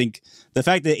 I mean, I think the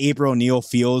fact that April O'Neil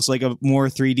feels like a more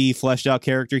 3D fleshed out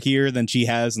character here than she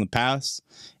has in the past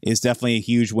is definitely a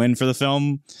huge win for the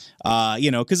film.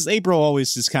 Because April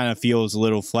always just kind of feels a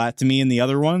little flat to me in the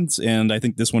other ones. And I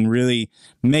think this one really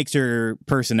makes her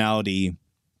personality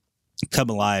come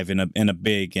alive in a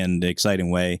big and exciting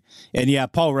way. And yeah,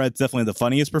 Paul Rudd's definitely the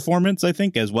funniest performance, I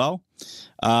think, as well.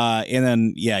 And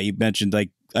then, yeah, you mentioned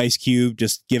like Ice Cube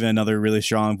just giving another really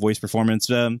strong voice performance.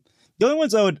 The only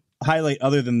ones I would highlight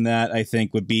other than that, I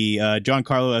think, would be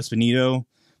Giancarlo Esposito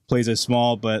plays a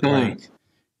small, but like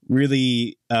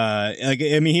really,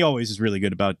 he always is really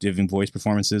good about giving voice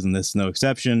performances, and this is no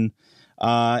exception.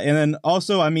 And then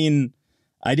also, I mean,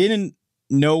 I didn't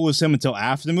know it was him until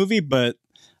after the movie, but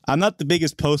I'm not the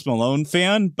biggest Post Malone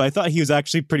fan, but I thought he was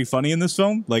actually pretty funny in this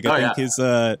film. Like, I think his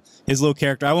little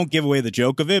character, I won't give away the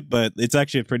joke of it, but it's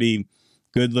actually a pretty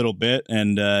good little bit,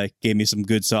 and gave me some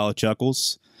good solid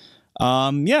chuckles.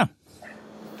 Yeah,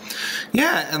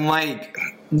 and like,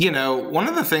 one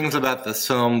of the things about this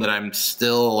film that I'm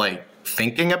still like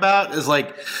thinking about is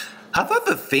like, I thought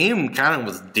the theme kind of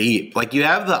was deep. Like, you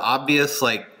have the obvious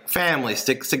like family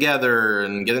sticks together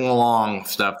and getting along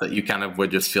stuff that you kind of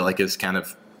would just feel like is kind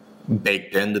of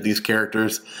baked into these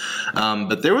characters,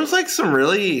 but there was like some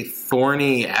really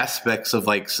thorny aspects of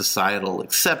like societal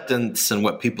acceptance and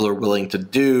what people are willing to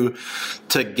do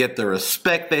to get the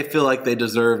respect they feel like they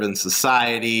deserve in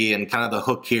society. And kind of the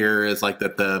hook here is like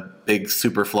that the big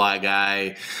Superfly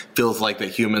guy feels like that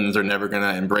humans are never going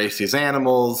to embrace these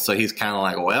animals, so he's kind of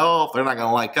like, well, if they're not going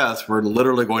to like us, we're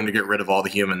literally going to get rid of all the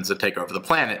humans and take over the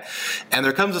planet. And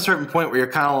there comes a certain point where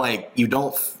you're kind of like,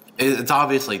 it's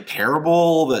obviously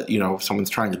terrible that, someone's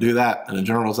trying to do that in a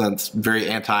general sense, very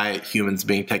anti-humans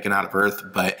being taken out of Earth.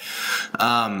 But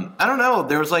I don't know.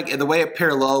 There was like the way it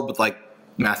paralleled with like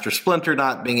Master Splinter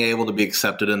not being able to be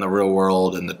accepted in the real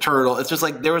world and the turtle. It's just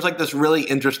like there was like this really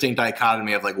interesting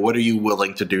dichotomy of like, what are you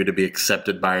willing to do to be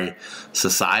accepted by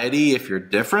society if you're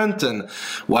different? And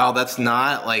while that's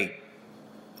not like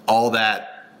all that,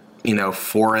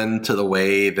 foreign to the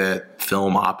way that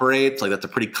film operates. Like, that's a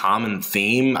pretty common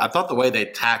theme. I thought the way they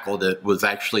tackled it was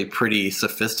actually pretty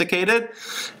sophisticated,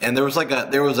 and there was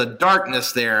a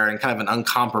darkness there and kind of an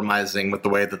uncompromising with the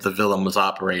way that the villain was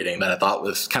operating that I thought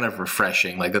was kind of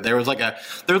refreshing. Like, that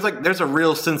there's a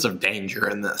real sense of danger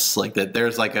in this. Like, that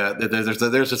there's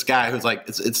this guy who's like,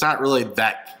 it's not really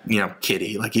that,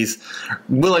 kiddie. Like, he's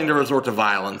willing to resort to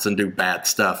violence and do bad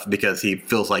stuff because he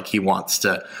feels like he wants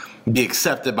to be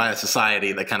accepted by a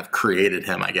society that kind of created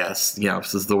him, I guess.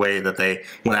 This is the way that they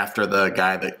went after the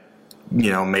guy that,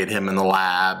 made him in the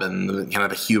lab, and kind of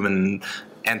the human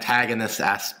antagonist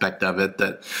aspect of it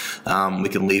that we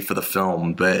can leave for the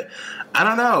film. But I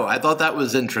don't know. I thought that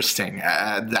was interesting.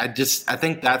 I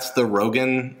think that's the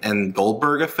Rogen and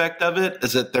Goldberg effect of it,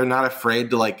 is that they're not afraid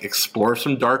to like explore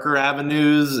some darker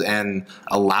avenues and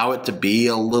allow it to be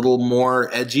a little more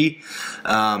edgy.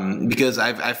 Because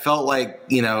I felt like,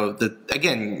 that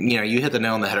again, you hit the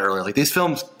nail on the head earlier. Like, these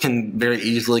films can very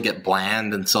easily get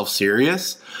bland and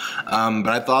self-serious. But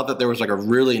I thought that there was like a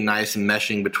really nice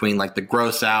meshing between like the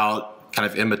gross out, kind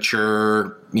of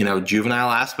immature,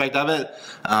 juvenile aspect of it,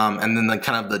 and then the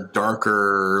kind of the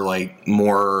darker, like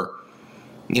more,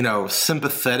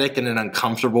 sympathetic in an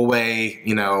uncomfortable way,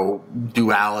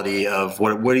 duality of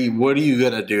what are you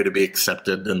gonna do to be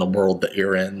accepted in the world that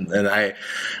you're in. And I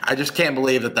just can't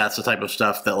believe that that's the type of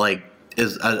stuff that like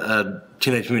is a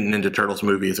Teenage Mutant Ninja Turtles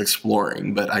movie is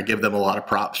exploring. But I give them a lot of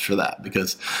props for that,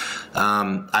 because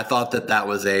I thought that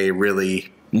was a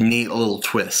really neat little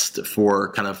twist for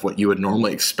kind of what you would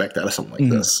normally expect out of something like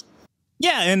this.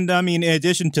 Yeah, and I mean, in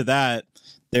addition to that,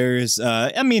 there's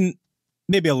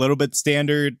maybe a little bit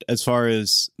standard as far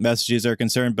as messages are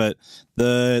concerned, but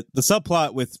the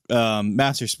subplot with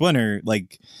Master Splinter,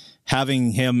 like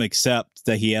having him accept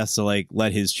that he has to like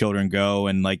let his children go,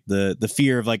 and like the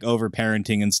fear of like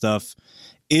overparenting and stuff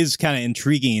is kind of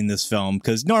intriguing in this film,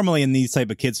 because normally in these type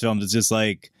of kids films it's just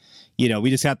like, we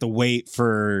just have to wait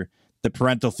for the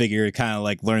parental figure to kind of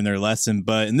like learn their lesson.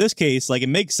 But in this case, like, it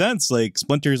makes sense. Like,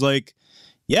 Splinter's like,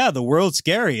 yeah, the world's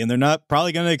scary and they're not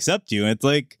probably going to accept you. And it's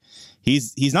like,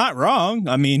 he's not wrong.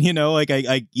 I mean,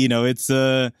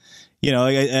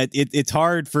 it's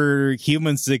hard for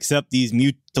humans to accept these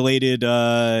mutilated,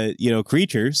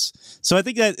 creatures. So I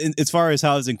think that as far as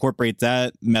how this incorporates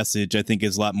that message, I think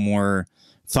is a lot more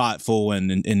thoughtful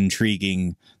and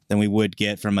intriguing than we would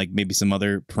get from like maybe some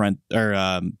other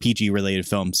PG related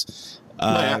films.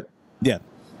 Yeah.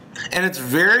 And it's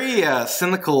very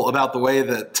cynical about the way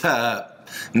that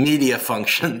media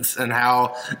functions and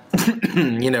how,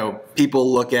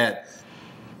 people look at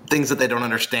things that they don't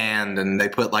understand and they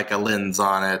put like a lens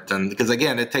on it. And because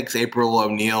again, it takes April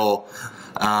O'Neil,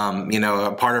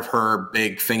 a part of her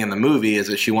big thing in the movie is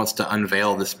that she wants to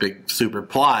unveil this big super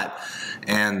plot.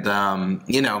 And,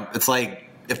 it's like,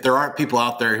 if there aren't people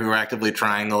out there who are actively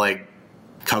trying to like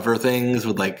cover things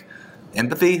with like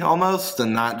empathy almost,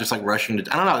 and not just like rushing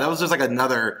to, I don't know. That was just like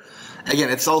another, again,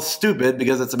 it's all stupid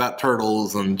because it's about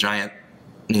turtles and giant,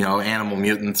 animal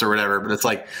mutants or whatever. But it's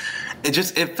like,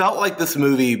 it felt like this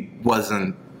movie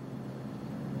wasn't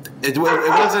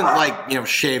like,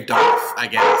 shaved off, I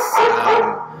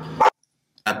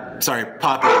guess. Sorry,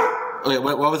 Poppy. Wait,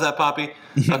 what was that, Poppy?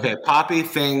 Okay, Poppy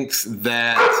thinks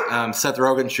that Seth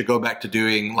Rogen should go back to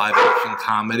doing live action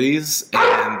comedies,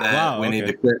 and that we need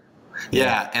to quit.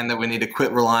 Yeah, and that we need to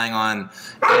quit relying on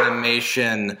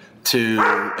animation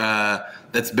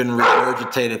that's been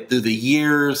regurgitated through the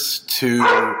years to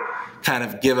kind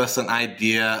of give us an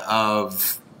idea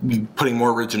of putting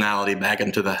more originality back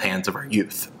into the hands of our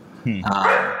youth.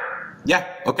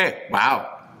 Okay,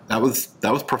 wow, that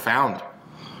was profound.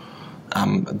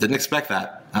 Didn't expect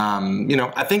that.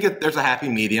 I think there's a happy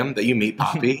medium that you meet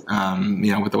Poppy,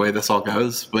 with the way this all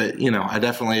goes. But, I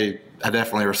definitely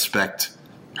respect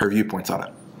her viewpoints on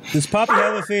it. Does Poppy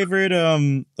have a favorite?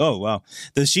 Oh, wow.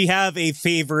 Does she have a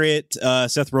favorite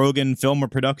Seth Rogen film or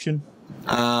production?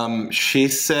 She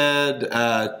said,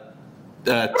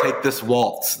 Take This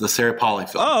Waltz, the Sarah Polley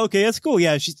film. Oh, okay. That's cool.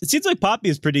 Yeah. It seems like Poppy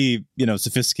is pretty,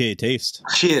 sophisticated taste.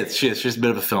 She is. She's a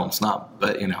bit of a film snob,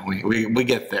 but, we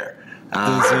get there.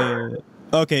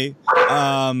 Okay.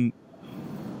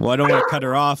 Well, I don't want to cut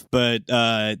her off, but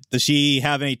does she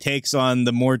have any takes on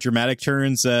the more dramatic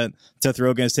turns that Seth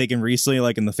Rogen has taken recently,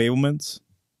 like in The Fabelmans?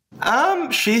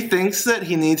 She thinks that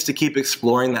he needs to keep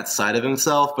exploring that side of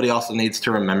himself, but he also needs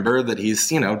to remember that he's,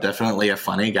 definitely a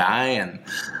funny guy, and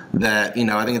that,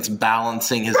 I think it's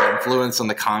balancing his influence on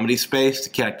the comedy space to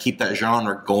kind of keep that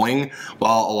genre going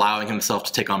while allowing himself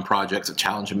to take on projects that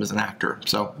challenge him as an actor.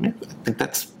 So, yeah, I think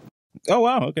that's... Oh,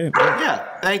 wow. Okay.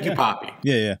 Yeah. Thank you, Poppy.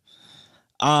 Yeah.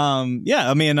 Yeah,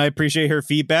 I mean, I appreciate her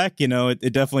feedback. You know,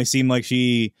 it definitely seemed like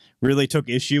she really took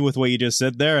issue with what you just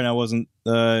said there, and I wasn't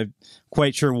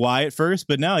quite sure why at first,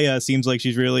 but now, yeah, it seems like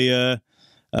she's really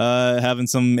having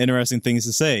some interesting things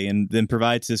to say and then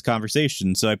provides this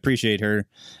conversation. So I appreciate her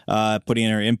putting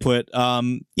in her input.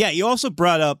 Yeah, you also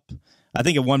brought up, I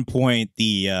think at one point,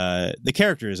 the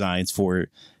character designs for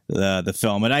the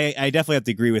film, and I definitely have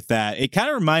to agree with that. It kind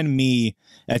of reminded me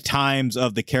at times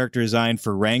of the character design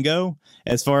for Rango,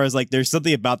 as far as like there's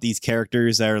something about these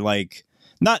characters that are like,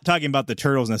 not talking about the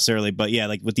turtles necessarily, but yeah,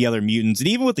 like with the other mutants and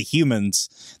even with the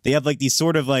humans, they have like these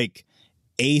sort of like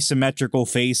asymmetrical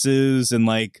faces and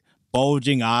like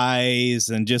bulging eyes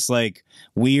and just like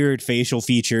weird facial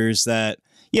features that,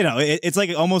 you know, it's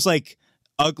like almost like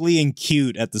ugly and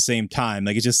cute at the same time.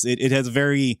 Like it has a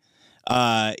very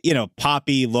you know,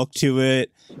 poppy look to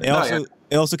it. It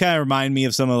also kind of reminded me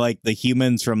of some of like the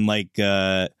humans from like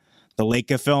the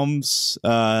Leica films,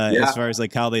 as far as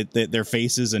like how their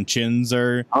faces and chins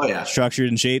are structured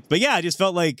and shaped. But yeah, I just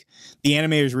felt like the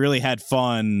animators really had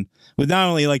fun with not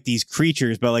only like these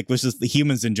creatures, but like with just the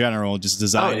humans in general, just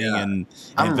designing and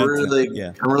I'm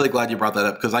really glad you brought that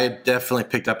up, because I definitely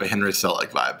picked up a Henry Selick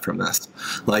vibe from this.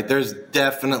 Like there's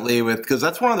definitely because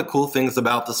that's one of the cool things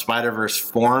about the Spider-Verse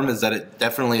form is that it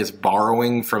definitely is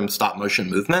borrowing from stop motion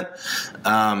movement,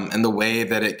 and the way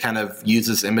that it kind of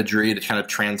uses imagery to kind of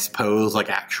transpose like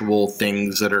actual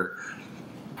things that are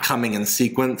coming in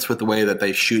sequence with the way that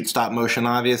they shoot stop motion,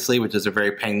 obviously, which is a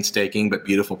very painstaking but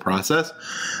beautiful process.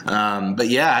 But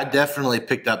yeah, I definitely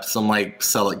picked up some like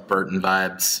Selick Burton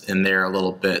vibes in there a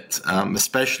little bit,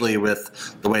 especially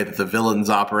with the way that the villains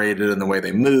operated and the way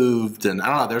they moved. And I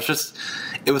don't know,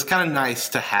 it was kind of nice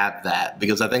to have that,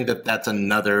 because I think that that's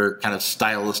another kind of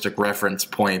stylistic reference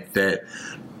point that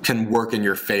can work in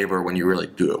your favor when you really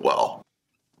do it well.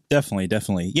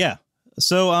 Definitely. Yeah.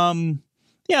 So,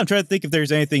 yeah, I'm trying to think if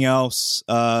there's anything else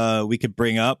we could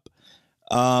bring up.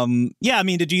 Yeah, I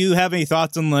mean, did you have any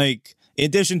thoughts on, like, in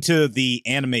addition to the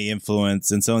anime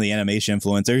influence and some of the animation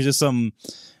influence, there's just some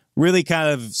really kind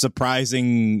of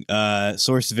surprising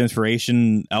source of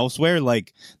inspiration elsewhere.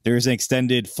 Like, there's an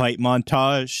extended fight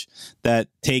montage that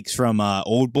takes from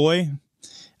Old Boy.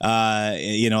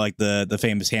 You know, like the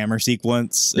famous hammer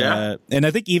sequence. Yeah. And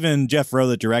I think even Jeff Rowe,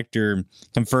 the director,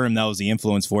 confirmed that was the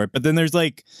influence for it. But then there's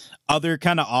like other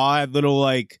kind of odd little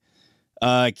like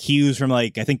cues from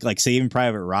like, I think like Saving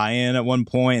Private Ryan at one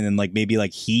point, and then like maybe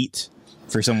like Heat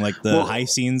for some like the high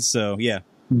scenes. So yeah.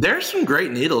 There's some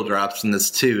great needle drops in this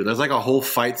too. There's like a whole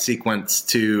fight sequence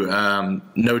to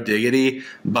No Diggity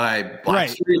by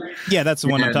Blackstreet. Right. Yeah, that's the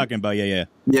one I'm talking about. Yeah.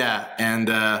 Yeah, and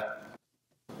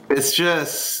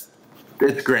it's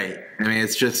great. I mean,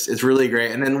 it's really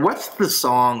great. And then what's the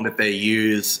song that they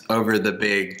use over the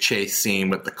big chase scene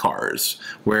with the cars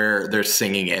where they're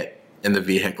singing it in the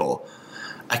vehicle?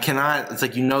 It's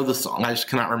like, you know the song. I just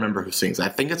cannot remember who sings. I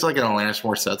think it's like an Alanis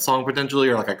Morissette song potentially,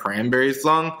 or like a Cranberries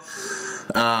song.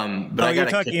 But you're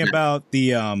talking about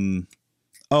the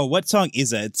what song is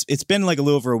that? It's been like a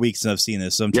little over a week since I've seen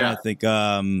this, so I'm trying to think.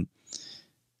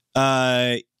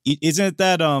 Isn't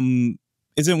that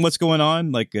isn't What's Going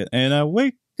On? Like, and I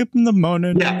wake up in the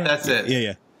morning. Yeah, that's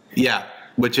it. Yeah.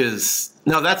 Which is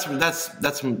that's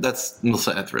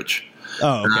Melissa Etheridge.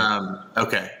 Oh, okay.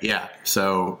 Okay, yeah.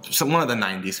 So one of the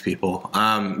 '90s people.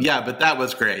 Yeah, but that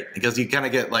was great because you kind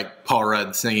of get like Paul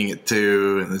Rudd singing it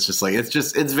too, and it's just like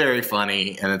it's very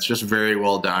funny and it's just very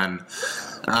well done.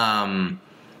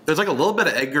 There's like a little bit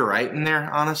of Edgar Wright in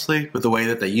there, honestly, with the way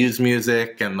that they use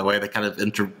music and the way they kind of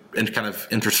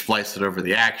intersplice it over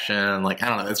the action. Like, I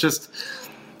don't know,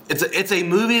 it's a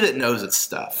movie that knows its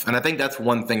stuff, and I think that's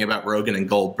one thing about Rogen and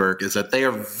Goldberg is that they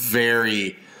are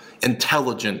very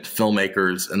intelligent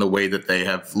filmmakers in the way that they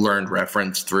have learned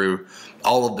reference through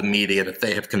all of the media that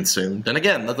they have consumed. And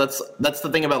again, that's the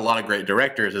thing about a lot of great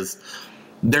directors is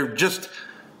they're just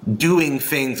doing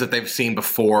things that they've seen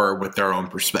before with their own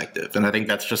perspective. And I think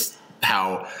that's just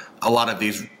how a lot of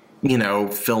these,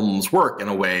 films work in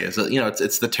a way is that,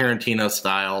 it's the Tarantino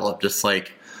style of just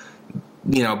like,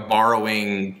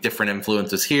 borrowing different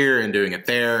influences here and doing it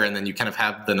there. And then you kind of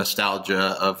have the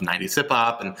nostalgia of 90s hip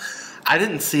hop. And I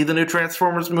didn't see the new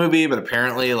Transformers movie, but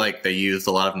apparently like they used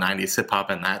a lot of 90s hip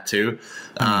hop in that too.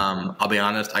 I'll be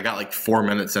honest, I got like 4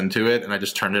 minutes into it and I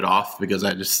just turned it off because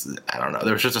I don't know.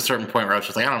 There was just a certain point where I was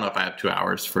just like, I don't know if I have 2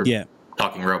 hours for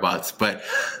talking robots, but,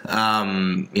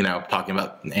 talking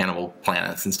about animal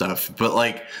planets and stuff. But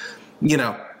like,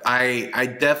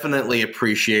 I definitely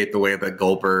appreciate the way that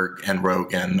Goldberg and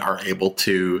Rogen are able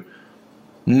to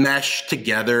mesh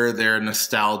together their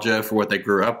nostalgia for what they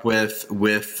grew up with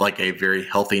like a very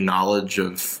healthy knowledge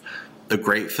of the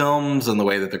great films and the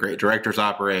way that the great directors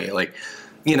operate. Like,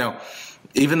 you know,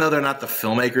 even though they're not the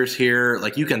filmmakers here,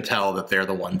 like you can tell that they're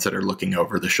the ones that are looking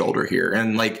over the shoulder here.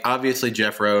 And like, obviously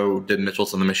Jeff Rowe did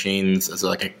Mitchells and the Machines as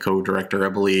like a co-director, I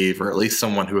believe, or at least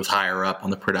someone who was higher up on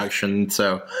the production.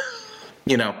 So,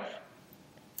 you know,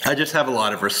 I just have a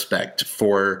lot of respect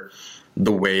for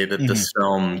the way that this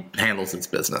film handles its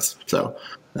business. So,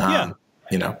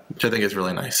 you know, which I think is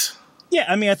really nice. Yeah.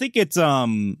 I mean, I think it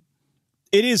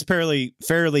is fairly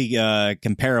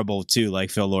comparable to like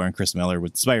Phil Lord and Chris Miller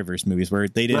with Spider-Verse movies, where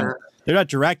they're not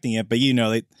directing it, but you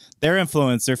know, their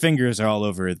influence, their fingers are all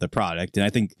over the product. And I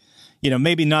think, you know,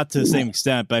 maybe not to the same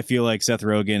extent, but I feel like Seth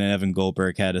Rogen and Evan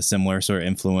Goldberg had a similar sort of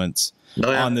influence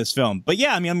on this film. But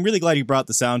yeah, I mean, I'm really glad you brought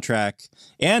the soundtrack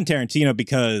and Tarantino,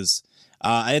 because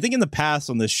I think in the past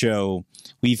on this show,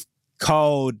 we've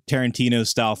called Tarantino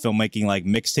style filmmaking like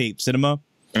mixtape cinema,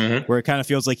 where it kind of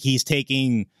feels like he's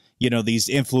taking, you know, these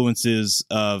influences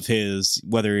of his,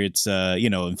 whether it's, you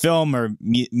know, in film or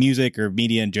music or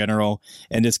media in general,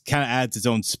 and just kind of adds its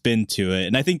own spin to it.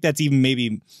 And I think that's even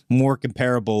maybe more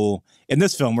comparable in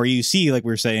this film, where you see, like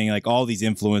we were saying, like all these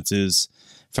influences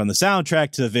from the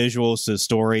soundtrack to the visuals to the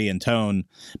story and tone,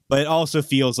 but it also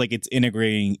feels like it's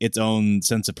integrating its own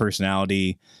sense of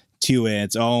personality to it,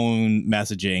 its own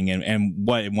messaging and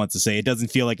what it wants to say. It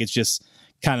doesn't feel like it's just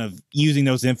kind of using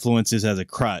those influences as a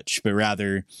crutch, but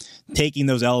rather taking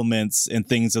those elements and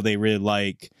things that they really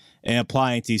like and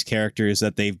applying to these characters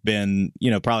that they've been,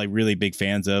 you know, probably really big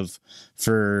fans of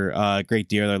for a great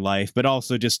deal of their life, but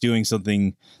also just doing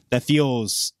something that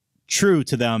feels true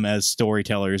to them as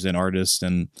storytellers and artists.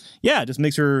 And yeah, it just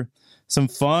makes her some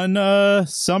fun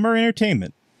summer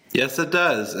entertainment. Yes, it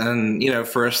does. And, you know,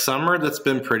 for a summer that's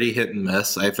been pretty hit and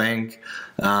miss, I think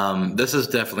this is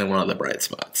definitely one of the bright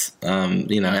spots.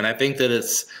 You know, and I think that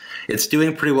it's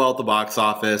doing pretty well at the box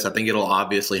office. I think it'll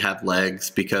obviously have legs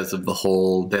because of the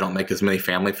whole, they don't make as many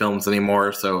family films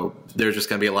anymore. So there's just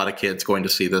going to be a lot of kids going to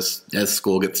see this as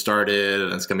school gets started.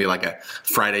 And it's going to be like a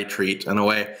Friday treat in a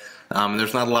way.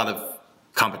 There's not a lot of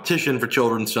competition for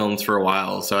children's films for a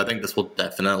while. So I think this will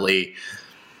definitely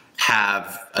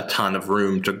have a ton of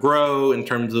room to grow in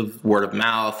terms of word of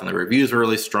mouth, and the reviews are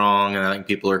really strong, and I think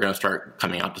people are going to start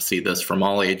coming out to see this from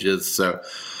all ages. So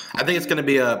I think it's going to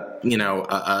be a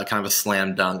kind of a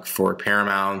slam dunk for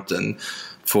Paramount and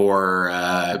for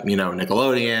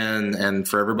Nickelodeon and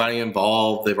for everybody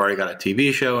involved. They've already got a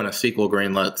TV show and a sequel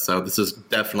greenlit, so this is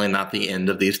definitely not the end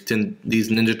of these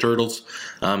Ninja Turtles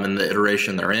and the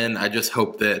iteration they're in. I just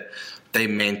hope that they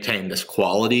maintain this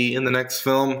quality in the next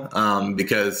film,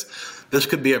 because this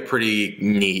could be a pretty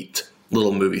neat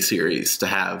little movie series to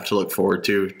have to look forward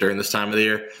to during this time of the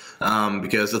year.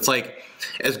 Because it's like,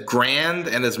 as grand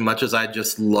and as much as I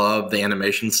just love the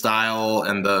animation style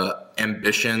and the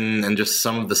ambition and just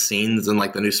some of the scenes in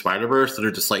like the new Spider-Verse that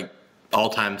are just like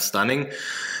all-time stunning,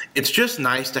 it's just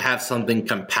nice to have something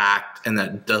compact and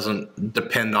that doesn't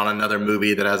depend on another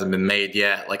movie that hasn't been made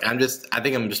yet. Like I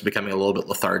think I'm just becoming a little bit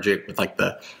lethargic with like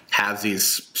the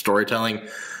halvesies storytelling.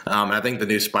 And I think the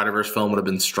new Spider-Verse film would have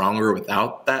been stronger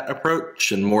without that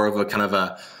approach and more of a kind of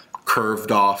a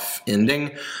curved off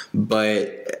ending.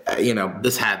 But, you know,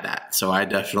 this had that. So I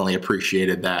definitely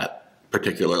appreciated that,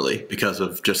 particularly because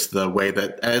of just the way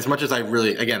that, as much as I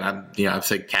really, again, I've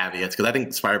said caveats because I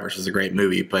think Spider-Verse is a great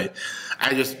movie, but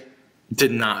I just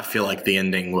did not feel like the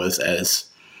ending was as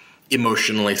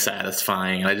emotionally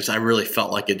satisfying. I really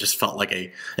felt like it just felt like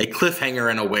a cliffhanger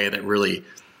in a way that really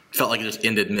felt like it just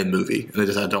ended mid-movie.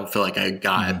 And I don't feel like I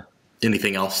got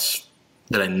anything else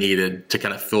that I needed to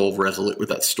kind of feel resolute with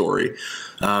that story,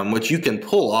 which you can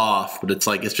pull off, but it's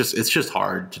just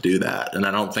hard to do that. And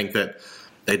I don't think that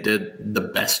they did the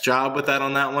best job with that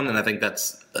on that one. And I think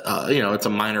that's, it's a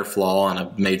minor flaw and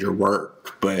a major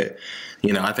work. But,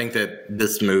 you know, I think that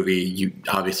this movie, you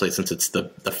obviously, since it's the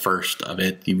first of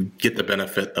it, you get the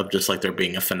benefit of just like there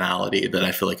being a finality that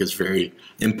I feel like is very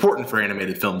important for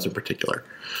animated films in particular.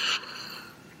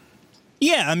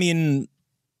 Yeah, I mean,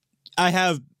 I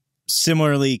have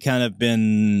similarly kind of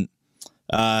been,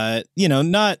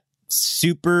 not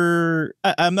super,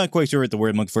 I'm not quite sure what the word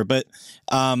I'm looking for, but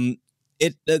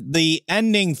the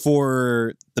ending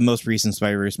for the most recent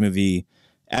Spider-Verse movie,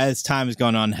 as time has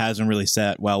gone on, hasn't really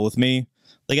sat well with me.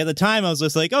 Like at the time, I was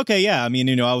just like, okay, yeah. I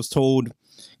mean, I was told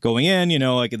going in,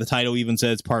 like the title even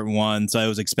says part 1, so I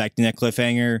was expecting that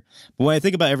cliffhanger. But when I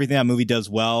think about everything that movie does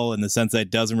well, in the sense that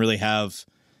it doesn't really have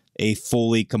a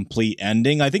fully complete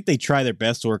ending, I think they try their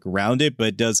best to work around it, but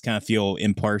it does kind of feel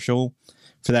impartial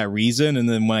for that reason. And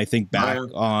then when I think back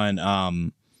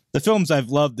on the films I've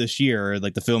loved this year,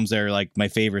 like the films that are like my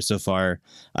favorite so far,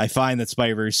 I find that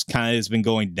Spider-Verse kind of has been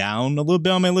going down a little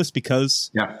bit on my list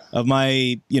because of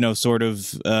my, sort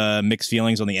of mixed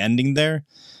feelings on the ending there.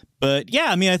 But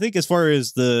yeah, I mean, I think as far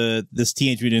as this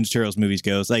Teenage Mutant Ninja Turtles movies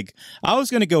goes, like I was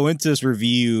going to go into this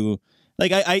review.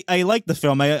 Like I like the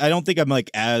film. I don't think I'm like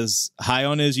as high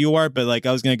on it as you are, but like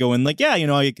I was gonna go in like, yeah,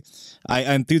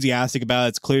 I'm enthusiastic about it.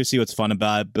 It's clear to see what's fun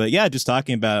about it. But yeah, just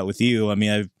talking about it with you, I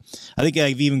mean, I think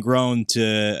I've even grown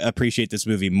to appreciate this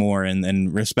movie more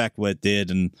and respect what it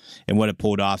did and what it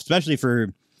pulled off, especially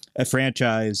for a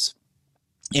franchise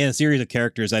and a series of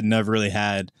characters I'd never really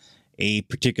had a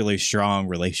particularly strong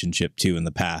relationship to in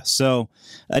the past. So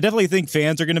I definitely think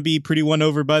fans are going to be pretty won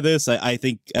over by this. I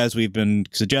think, as we've been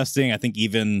suggesting, I think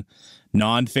even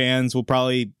non-fans will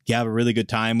probably have a really good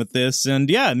time with this.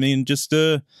 And yeah, I mean, just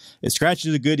it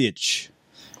scratches a good itch.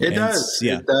 It does.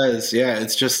 It does. Yeah.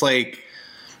 It's just like,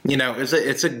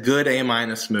 it's a good A-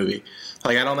 movie.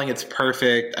 Like, I don't think it's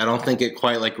perfect. I don't think it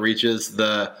quite like reaches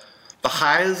the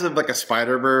highs of like a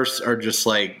Spider-Verse are just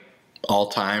like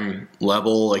all-time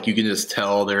level. Like, you can just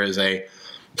tell there is a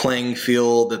playing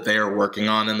field that they are working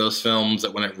on in those films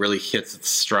that when it really hits its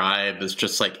stride is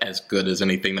just like as good as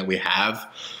anything that we have.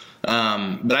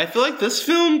 But I feel like this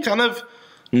film kind of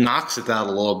knocks it out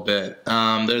a little bit.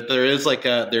 There is like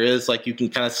you can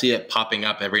kind of see it popping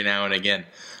up every now and again,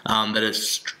 that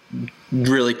it's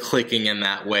really clicking in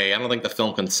that way. I don't think the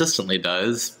film consistently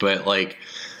does, but like,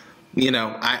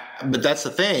 but that's the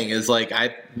thing is like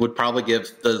I would probably give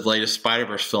the latest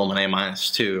Spider-Verse film an A-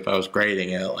 too if I was grading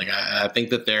it. Like I think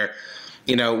that they're,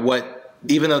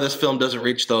 even though this film doesn't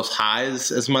reach those highs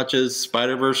as much as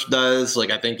Spider-Verse does,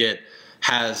 like I think it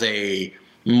has a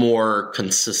more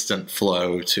consistent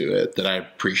flow to it that I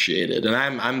appreciated. And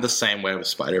I'm the same way with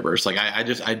Spider-Verse. Like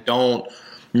I don't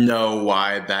know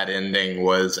why that ending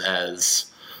was as,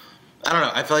 I don't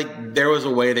know. I feel like there was a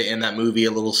way to end that movie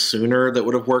a little sooner that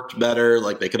would have worked better.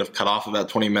 Like they could have cut off about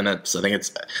 20 minutes. I think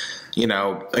it's,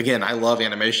 again, I love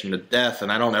animation to death,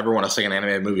 and I don't ever want to say an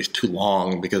animated movie is too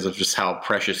long because of just how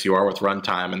precious you are with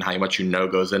runtime and how much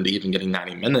goes into even getting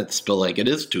 90 minutes. But like it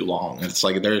is too long. It's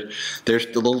like there's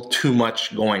a little too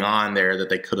much going on there that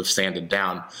they could have sanded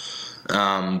down.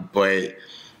 But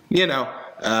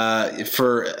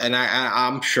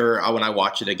I'm sure when I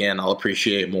watch it again, I'll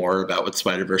appreciate more about what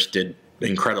Spider-Verse did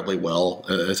incredibly well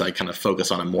as I kind of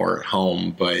focus on it more at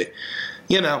home. But,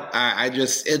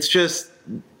 it's just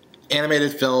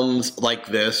animated films like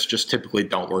this just typically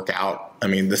don't work out. I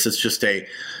mean, this is just a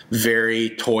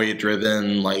very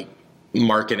toy-driven, like,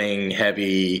 marketing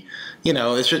heavy,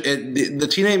 it's just the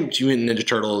Teenage Mutant Ninja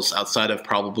Turtles, outside of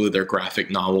probably their graphic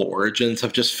novel origins,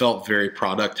 have just felt very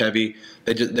product heavy.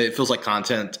 It feels like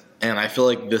content, and I feel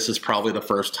like this is probably the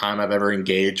first time I've ever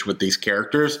engaged with these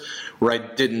characters where I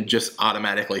didn't just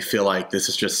automatically feel like this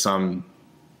is just some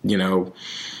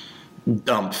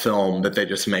dumb film that they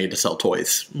just made to sell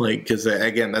toys. Like, because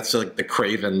again, that's like the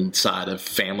craven side of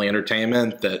family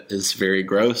entertainment that is very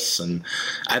gross, and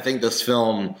I think this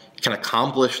film can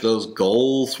accomplish those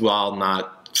goals while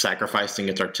not sacrificing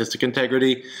its artistic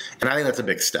integrity, and I think that's a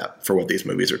big step for what these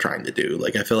movies are trying to do.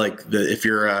 Like, I feel like if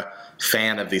you're a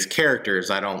fan of these characters,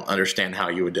 I don't understand how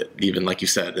you would even, like you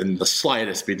said, in the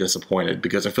slightest be disappointed,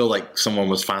 because I feel like someone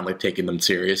was finally taking them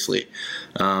seriously,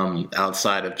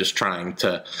 outside of just trying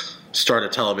to start a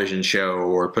television show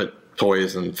or put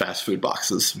toys in fast food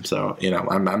boxes. So,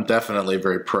 I'm definitely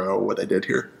very pro what they did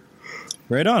here.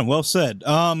 Right on. Well said.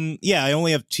 I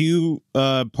only have two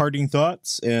parting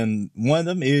thoughts, and one of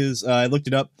them is I looked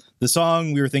it up. The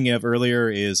song we were thinking of earlier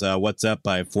is "What's Up"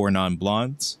 by Four Non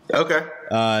Blondes. Okay.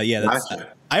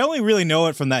 I only really know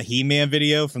it from that He-Man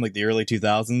video from like the early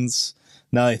 2000s.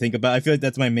 Now that I think about it, I feel like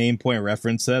that's my main point of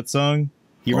reference to that song.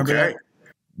 You remember that?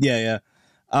 Yeah.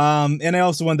 And I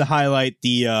also wanted to highlight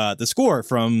the score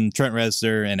from Trent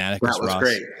Reznor and Atticus Ross. That was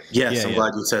great. Yes, I'm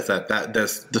glad you said that.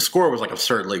 The score was like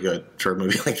absurdly good for a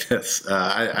movie like this.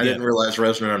 I didn't realize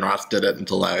Reznor and Ross did it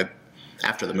until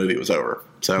after the movie was over.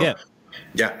 So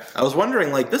yeah, I was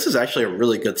wondering, like, this is actually a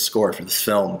really good score for this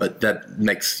film, but that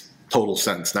makes total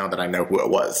sense now that I know who it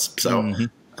was. So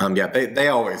they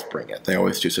always bring it. They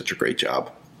always do such a great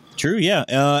job. True. Yeah.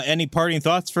 Any parting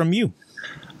thoughts from you?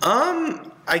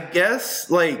 I guess,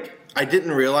 like, I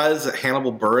didn't realize that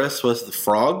Hannibal Buress was the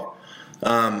frog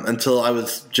until I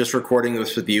was just recording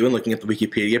this with you and looking at the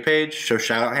Wikipedia page. So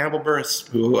shout out Hannibal Buress,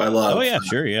 who I love. Oh, yeah,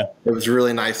 sure, yeah. It was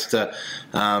really nice to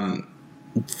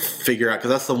figure out, because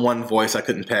that's the one voice I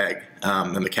couldn't peg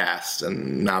in the cast.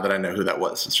 And now that I know who that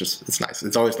was, it's nice.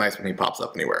 It's always nice when he pops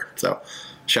up anywhere. So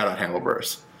shout out Hannibal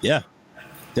Buress. Yeah,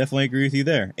 definitely agree with you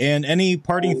there. And any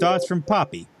parting thoughts from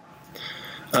Poppy?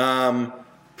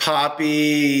 Poppy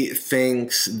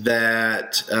thinks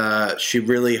that she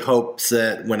really hopes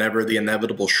that whenever the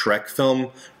inevitable Shrek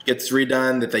film gets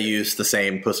redone, that they use the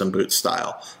same Puss in Boots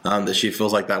style. That she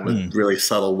feels like that would really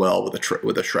settle well with a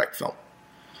Shrek film.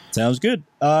 Sounds good.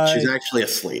 She's actually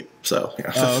asleep, so.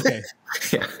 Yeah. Oh, okay.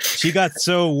 Yeah. She got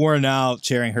so worn out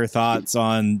sharing her thoughts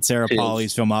on Sarah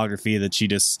Polley's filmography that she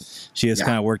just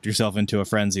kind of worked herself into a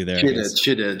frenzy there.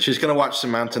 She did. She's going to watch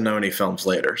some Antononi films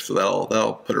later, so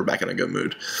that'll put her back in a good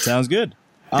mood. Sounds good.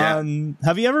 Yeah.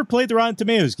 Have you ever played the Rotten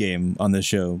Tomatoes game on this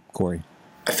show, Corey?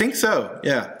 I think so.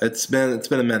 Yeah, it's been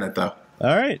a minute though.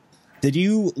 All right. Did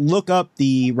you look up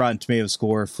the Rotten Tomatoes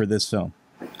score for this film?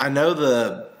 I know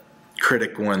the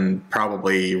critic one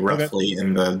probably roughly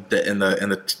in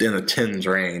the tens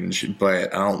range,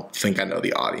 but I don't think I know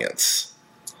the audience.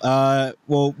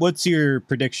 Well, what's your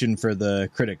prediction for the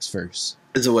critics first?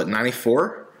 Is it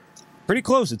 94? Pretty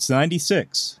close. It's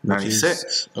 96.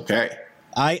 96. Okay.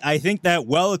 I think that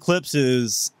well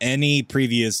eclipses any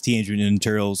previous Teenage Mutant Ninja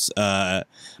Turtles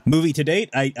movie to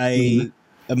date. I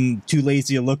am too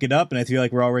lazy to look it up, and I feel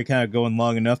like we're already kind of going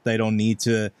long enough that I don't need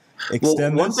to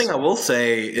extend one thing I will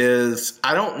say is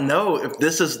I don't know if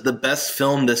this is the best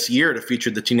film this year to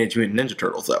feature the Teenage Mutant Ninja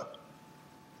Turtles, though.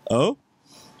 Oh?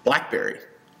 Blackberry.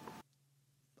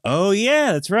 Oh,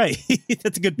 yeah, that's right.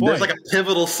 That's a good point. There's like a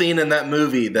pivotal scene in that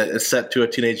movie that is set to a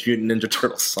Teenage Mutant Ninja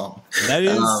Turtles song. That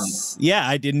is,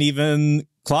 I didn't even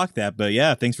clock that, but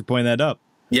yeah, thanks for pointing that up.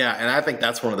 Yeah, and I think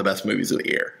that's one of the best movies of the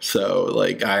year. So,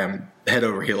 like, I am head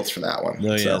over heels for that one.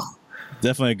 Oh, yeah.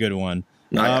 Definitely a good one.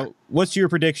 What's your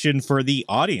prediction for the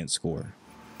audience score?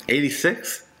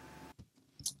 86?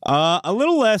 A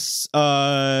little less.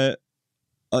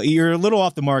 You're a little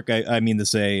off the mark, I mean to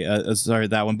say. Sorry,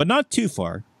 that one, but not too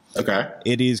far. Okay.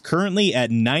 It is currently at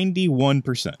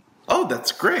 91%. Oh,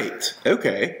 that's great.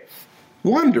 Okay.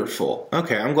 Wonderful.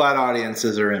 Okay, I'm glad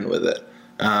audiences are in with it.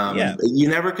 You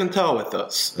never can tell with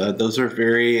those. Those are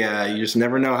very, you just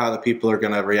never know how the people are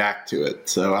going to react to it.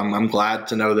 So I'm glad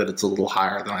to know that it's a little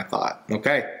higher than I thought.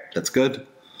 Okay, that's good.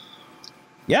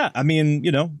 Yeah, I mean,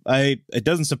 it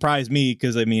doesn't surprise me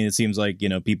because, I mean, it seems like,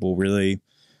 people really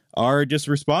are just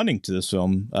responding to this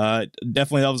film.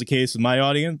 Definitely that was the case with my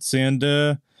audience, and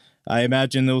I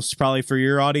imagine it was probably for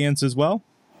your audience as well.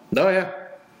 Oh, yeah.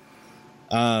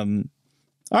 All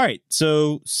right,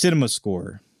 so cinema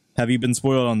score. Have you been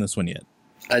spoiled on this one yet?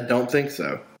 I don't think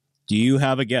so. Do you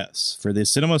have a guess for the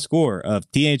cinema score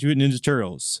of Teenage Mutant Ninja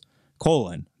Turtles,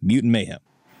 Mutant Mayhem?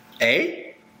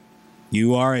 A?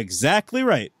 You are exactly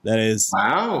right. That is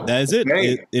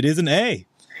Okay. It is an A.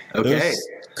 Okay. Those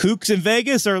kooks in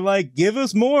Vegas are like, give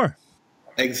us more.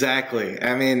 Exactly.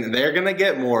 I mean, they're going to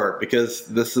get more because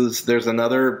there's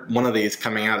another one of these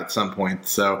coming out at some point.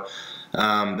 So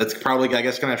that's probably, I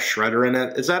guess, going to have Shredder in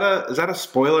it. Is that a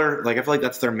spoiler? Like, I feel like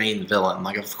that's their main villain.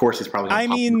 Like, of course, he's probably gonna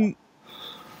pop up.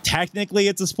 Technically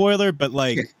it's a spoiler, but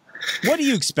like, what do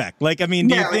you expect? Like, I mean,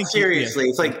 do you think seriously?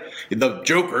 It's like the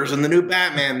Joker's in the new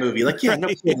Batman movie. Like, yeah, no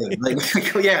kidding.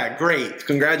 Like, yeah, great,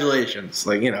 congratulations.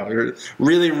 Like,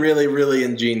 really, really, really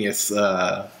ingenious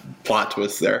plot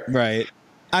twist there. Right.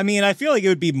 I mean, I feel like it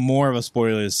would be more of a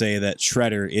spoiler to say that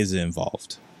Shredder is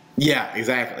involved. Yeah,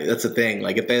 exactly. That's the thing.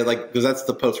 Like, if they because that's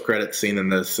the post-credit scene in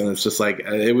this, and it's just like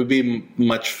it would be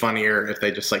much funnier if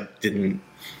they just didn't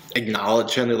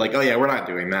acknowledge him. They're like, oh yeah, we're not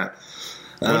doing that.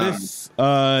 What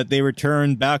if they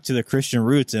returned back to the Christian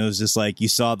roots and it was just like you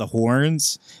saw the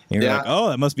horns and you're like, oh,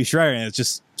 that must be Shredder, and it's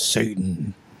just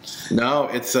Satan. No,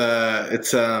 it's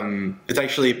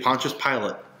actually Pontius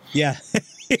Pilate. Yeah.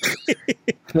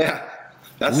 Yeah.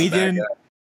 That's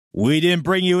we didn't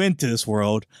bring you into this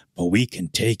world, but we can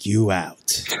take you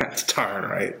out. That's darn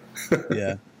right.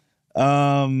 Yeah.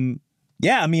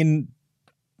 Yeah, I mean,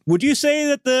 would you say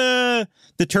that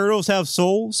the turtles have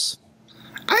souls?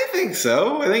 I think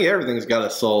so. I think everything's got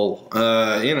a soul.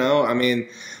 I mean,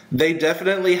 they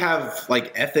definitely have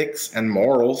ethics and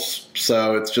morals.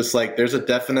 So it's just there's a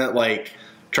definite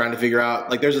trying to figure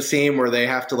out there's a scene where they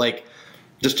have to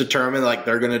just determine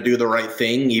they're going to do the right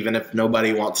thing even if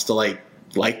nobody wants to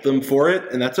like them for it,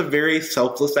 and that's a very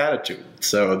selfless attitude.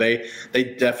 So they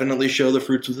definitely show the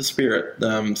fruits of the spirit.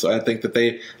 So I think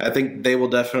they will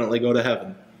definitely go to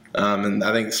heaven. And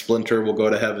I think Splinter will go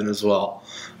to heaven as well.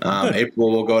 April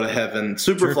will go to heaven.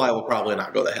 Superfly will probably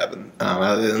not go to heaven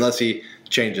unless he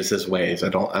changes his ways. I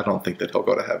don't think that he'll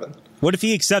go to heaven. What if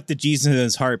he accepted Jesus in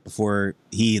his heart before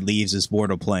he leaves this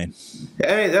mortal plane?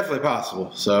 I mean, definitely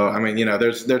possible. So I mean,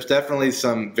 there's definitely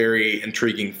some very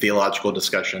intriguing theological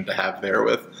discussion to have there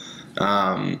with.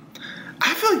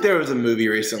 I feel like there was a movie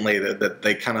recently that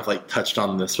they kind of like touched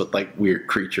on this with like weird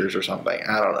creatures or something.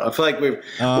 I don't know. I feel like we're at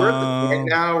the point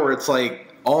now where it's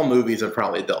like all movies have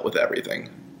probably dealt with everything.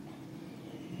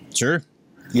 Sure.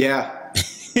 Yeah.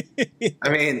 I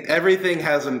mean, everything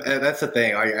has. That's the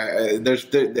thing. Like,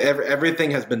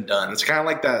 everything has been done. It's kind of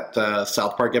like that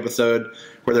South Park episode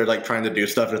where they're like trying to do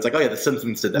stuff, and it's like, oh yeah, the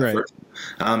Simpsons did that first.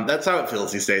 That's how it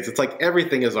feels these days. It's like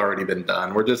everything has already been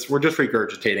done. We're just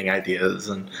regurgitating ideas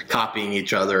and copying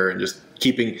each other, and just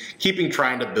keeping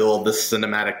trying to build this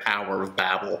cinematic power of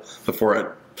Babel before it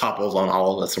topples on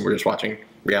all of us, and we're just watching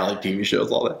reality TV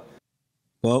shows all day.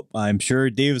 Well, I'm sure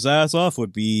Dave's ass off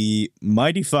would be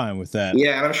mighty fine with that.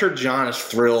 Yeah, and I'm sure John is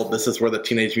thrilled. This is where the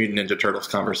Teenage Mutant Ninja Turtles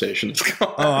conversation is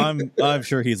going. Oh, I'm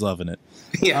sure he's loving it.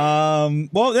 Yeah.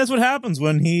 Well, that's what happens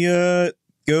when he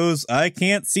goes, I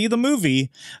can't see the movie.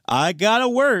 I gotta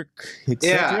work.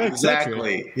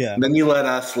 Exactly. Yeah. And then you let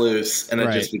us loose, and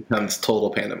it just becomes total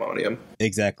pandemonium.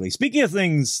 Exactly. Speaking of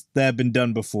things that have been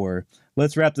done before,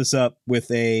 let's wrap this up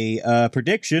with a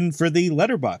prediction for the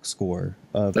Letterboxd score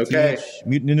of Teenage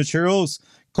Mutant Ninja Turtles: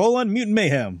 Mutant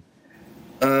Mayhem.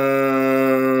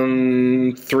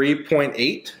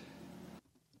 3.8.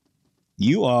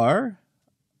 You are.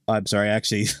 I'm sorry, I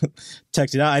actually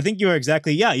texted out. I think you are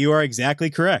exactly. Yeah, you are exactly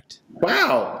correct.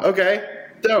 Wow. Okay.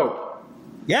 Dope.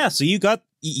 Yeah. So you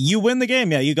win the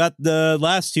game. Yeah, you got the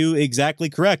last two exactly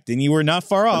correct, and you were not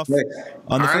far off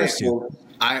on the first two. Well,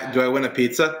 do I win a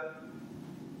pizza?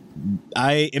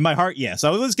 In my heart, yes. I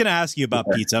was going to ask you about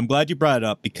pizza. I'm glad you brought it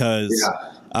up because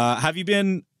have you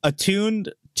been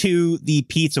attuned to the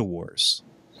Pizza Wars?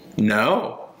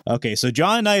 No. Okay, so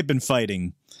John and I have been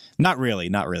fighting. Not really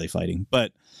fighting,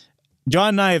 but John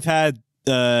and I have had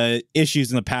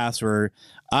issues in the past where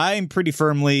I'm pretty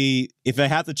firmly, if I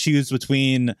have to choose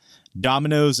between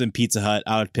Domino's and Pizza Hut,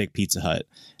 I would pick Pizza Hut.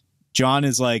 John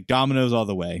is like Domino's all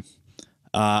the way.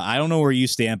 I don't know where you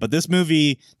stand, but this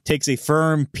movie takes a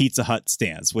firm Pizza Hut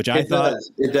stance, which I thought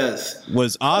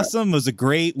was awesome. Was a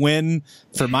great win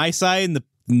for my side in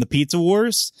the Pizza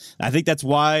Wars. I think that's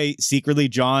why secretly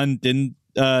John didn't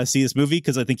see this movie,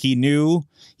 because I think he knew,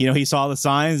 he saw the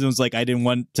signs and was like, I didn't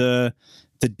want to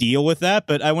deal with that.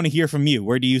 But I want to hear from you.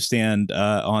 Where do you stand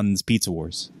on this Pizza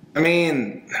Wars? I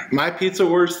mean, my Pizza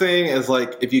Wars thing is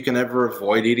like, if you can ever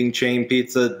avoid eating chain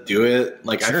pizza, do it.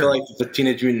 Like, sure. I feel like the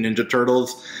Teenage Mutant Ninja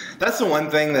Turtles, that's the one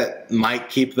thing that might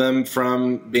keep them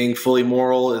from being fully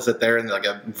moral, is that they're in like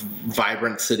a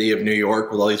vibrant city of New York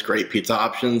with all these great pizza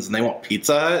options, and they want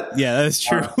Pizza Hut. Yeah, that's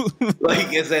true.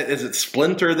 Like, is it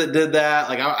Splinter that did that?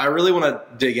 Like, I really want to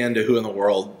dig into who in the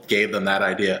world gave them that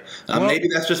idea. Maybe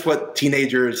that's just what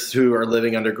teenagers who are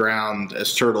living underground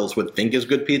as turtles would think is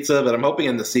good pizza, but I'm hoping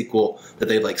in the sequel that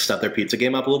they like step their pizza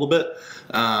game up a little bit.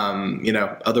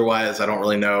 Otherwise I don't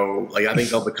really know. Like, I think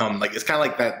they'll become like, it's kind of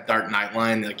like that Dark Knight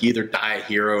line, like you either die a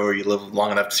hero or you live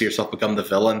long enough to see yourself become the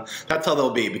villain. That's how they'll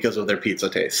be because of their pizza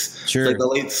taste. Sure. Like,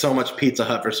 they'll eat so much Pizza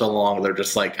Hut for so long, they're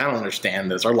just like, I don't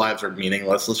understand this. Our lives are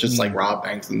meaningless. Let's just like rob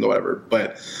banks and whatever.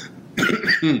 But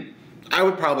I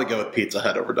would probably go with Pizza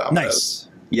Hut over Domino's. Nice.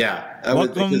 Yeah.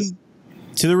 Welcome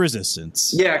to the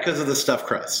Resistance. Yeah, because of the stuffed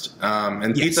crust.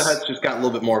 And yes. Pizza Hut's just got a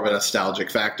little bit more of a nostalgic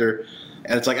factor.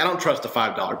 And it's like, I don't trust a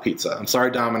 $5 pizza. I'm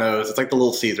sorry, Domino's. It's like the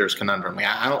Little Caesars conundrum. Like,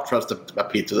 I don't trust a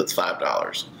pizza that's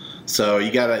 $5. So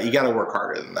you gotta work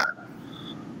harder than that.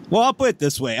 Well, I'll put it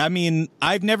this way. I mean,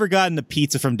 I've never gotten a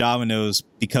pizza from Domino's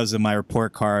because of my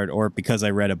report card or because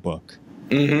I read a book.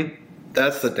 Mm-hmm.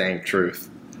 That's the dang truth.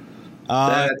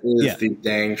 That is the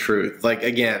dang truth. Like,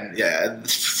 again,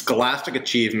 scholastic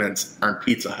achievements earn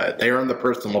Pizza Hut. They earn the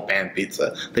personal pan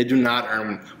pizza. They do not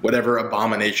earn whatever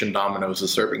abomination Domino's is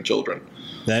serving children.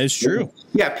 That is true.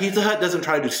 Yeah, Pizza Hut doesn't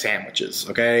try to do sandwiches,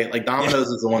 okay? Like, Domino's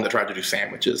is the one that tried to do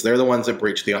sandwiches. They're the ones that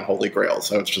breach the unholy grail.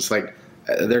 So it's just like,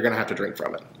 they're going to have to drink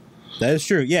from it. That is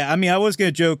true. Yeah, I mean, I was going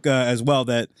to joke as well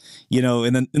that,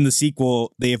 in the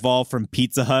sequel, they evolved from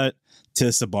Pizza Hut to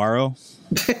Sbarro.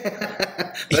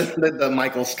 That's the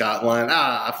Michael Scott line.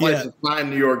 A place of fine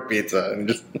New York pizza. And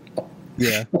just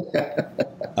yeah.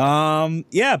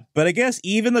 But I guess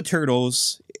even the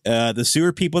turtles, the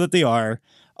sewer people that they are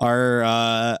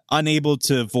unable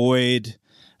to avoid,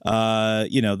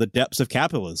 the depths of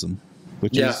capitalism,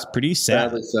 which is pretty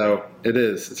sad. Sadly so. It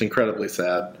is. It's incredibly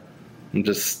sad.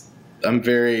 I'm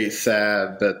very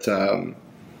sad that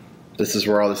this is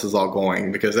where all this is all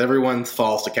going, because everyone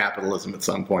falls to capitalism at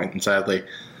some point, and sadly,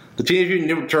 the Teenage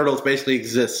Mutant Ninja Turtles basically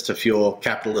exist to fuel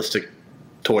capitalistic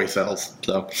toy sales.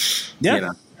 So,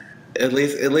 at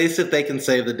least if they can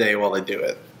save the day while they do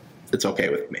it, it's okay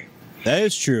with me. That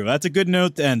is true. That's a good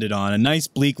note to end it on. A nice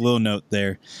bleak little note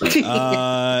there.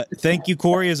 Thank you,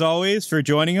 Corey, as always, for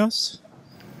joining us.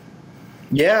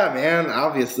 Yeah, man.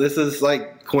 Obviously, this is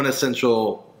like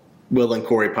quintessential Will and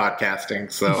Corey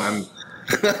podcasting. So I'm.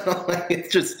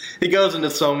 It goes into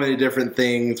so many different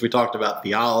things. We talked about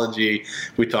theology.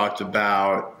 We talked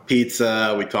about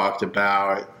pizza. We talked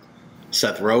about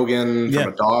Seth Rogen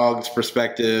from a dog's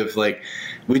perspective. Like,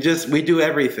 we do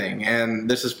everything. And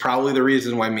this is probably the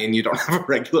reason why me and you don't have a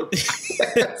regular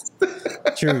podcast.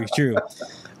 True.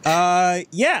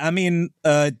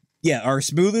 Our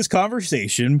smoothest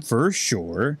conversation for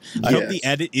sure. I hope the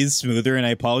edit is smoother, and I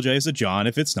apologize to John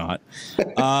if it's not.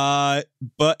 And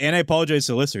I apologize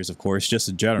to listeners, of course, just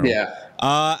in general. Yeah.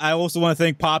 I also want to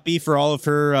thank Poppy for all of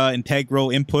her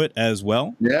integral input as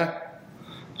well. Yeah.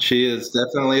 She is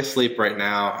definitely asleep right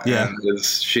now. Yeah. And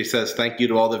she says thank you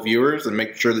to all the viewers, and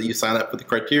make sure that you sign up for the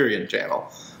Criterion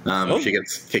channel. She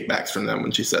gets kickbacks from them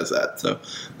when she says that. So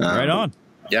right on.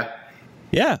 Yeah.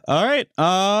 Yeah. All right.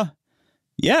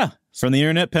 From the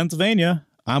Internet, Pennsylvania,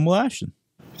 I'm Will Ashton.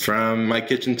 From my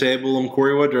kitchen table, I'm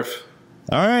Corey Woodruff.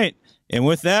 All right. And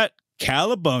with that,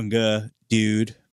 Calabunga, dude.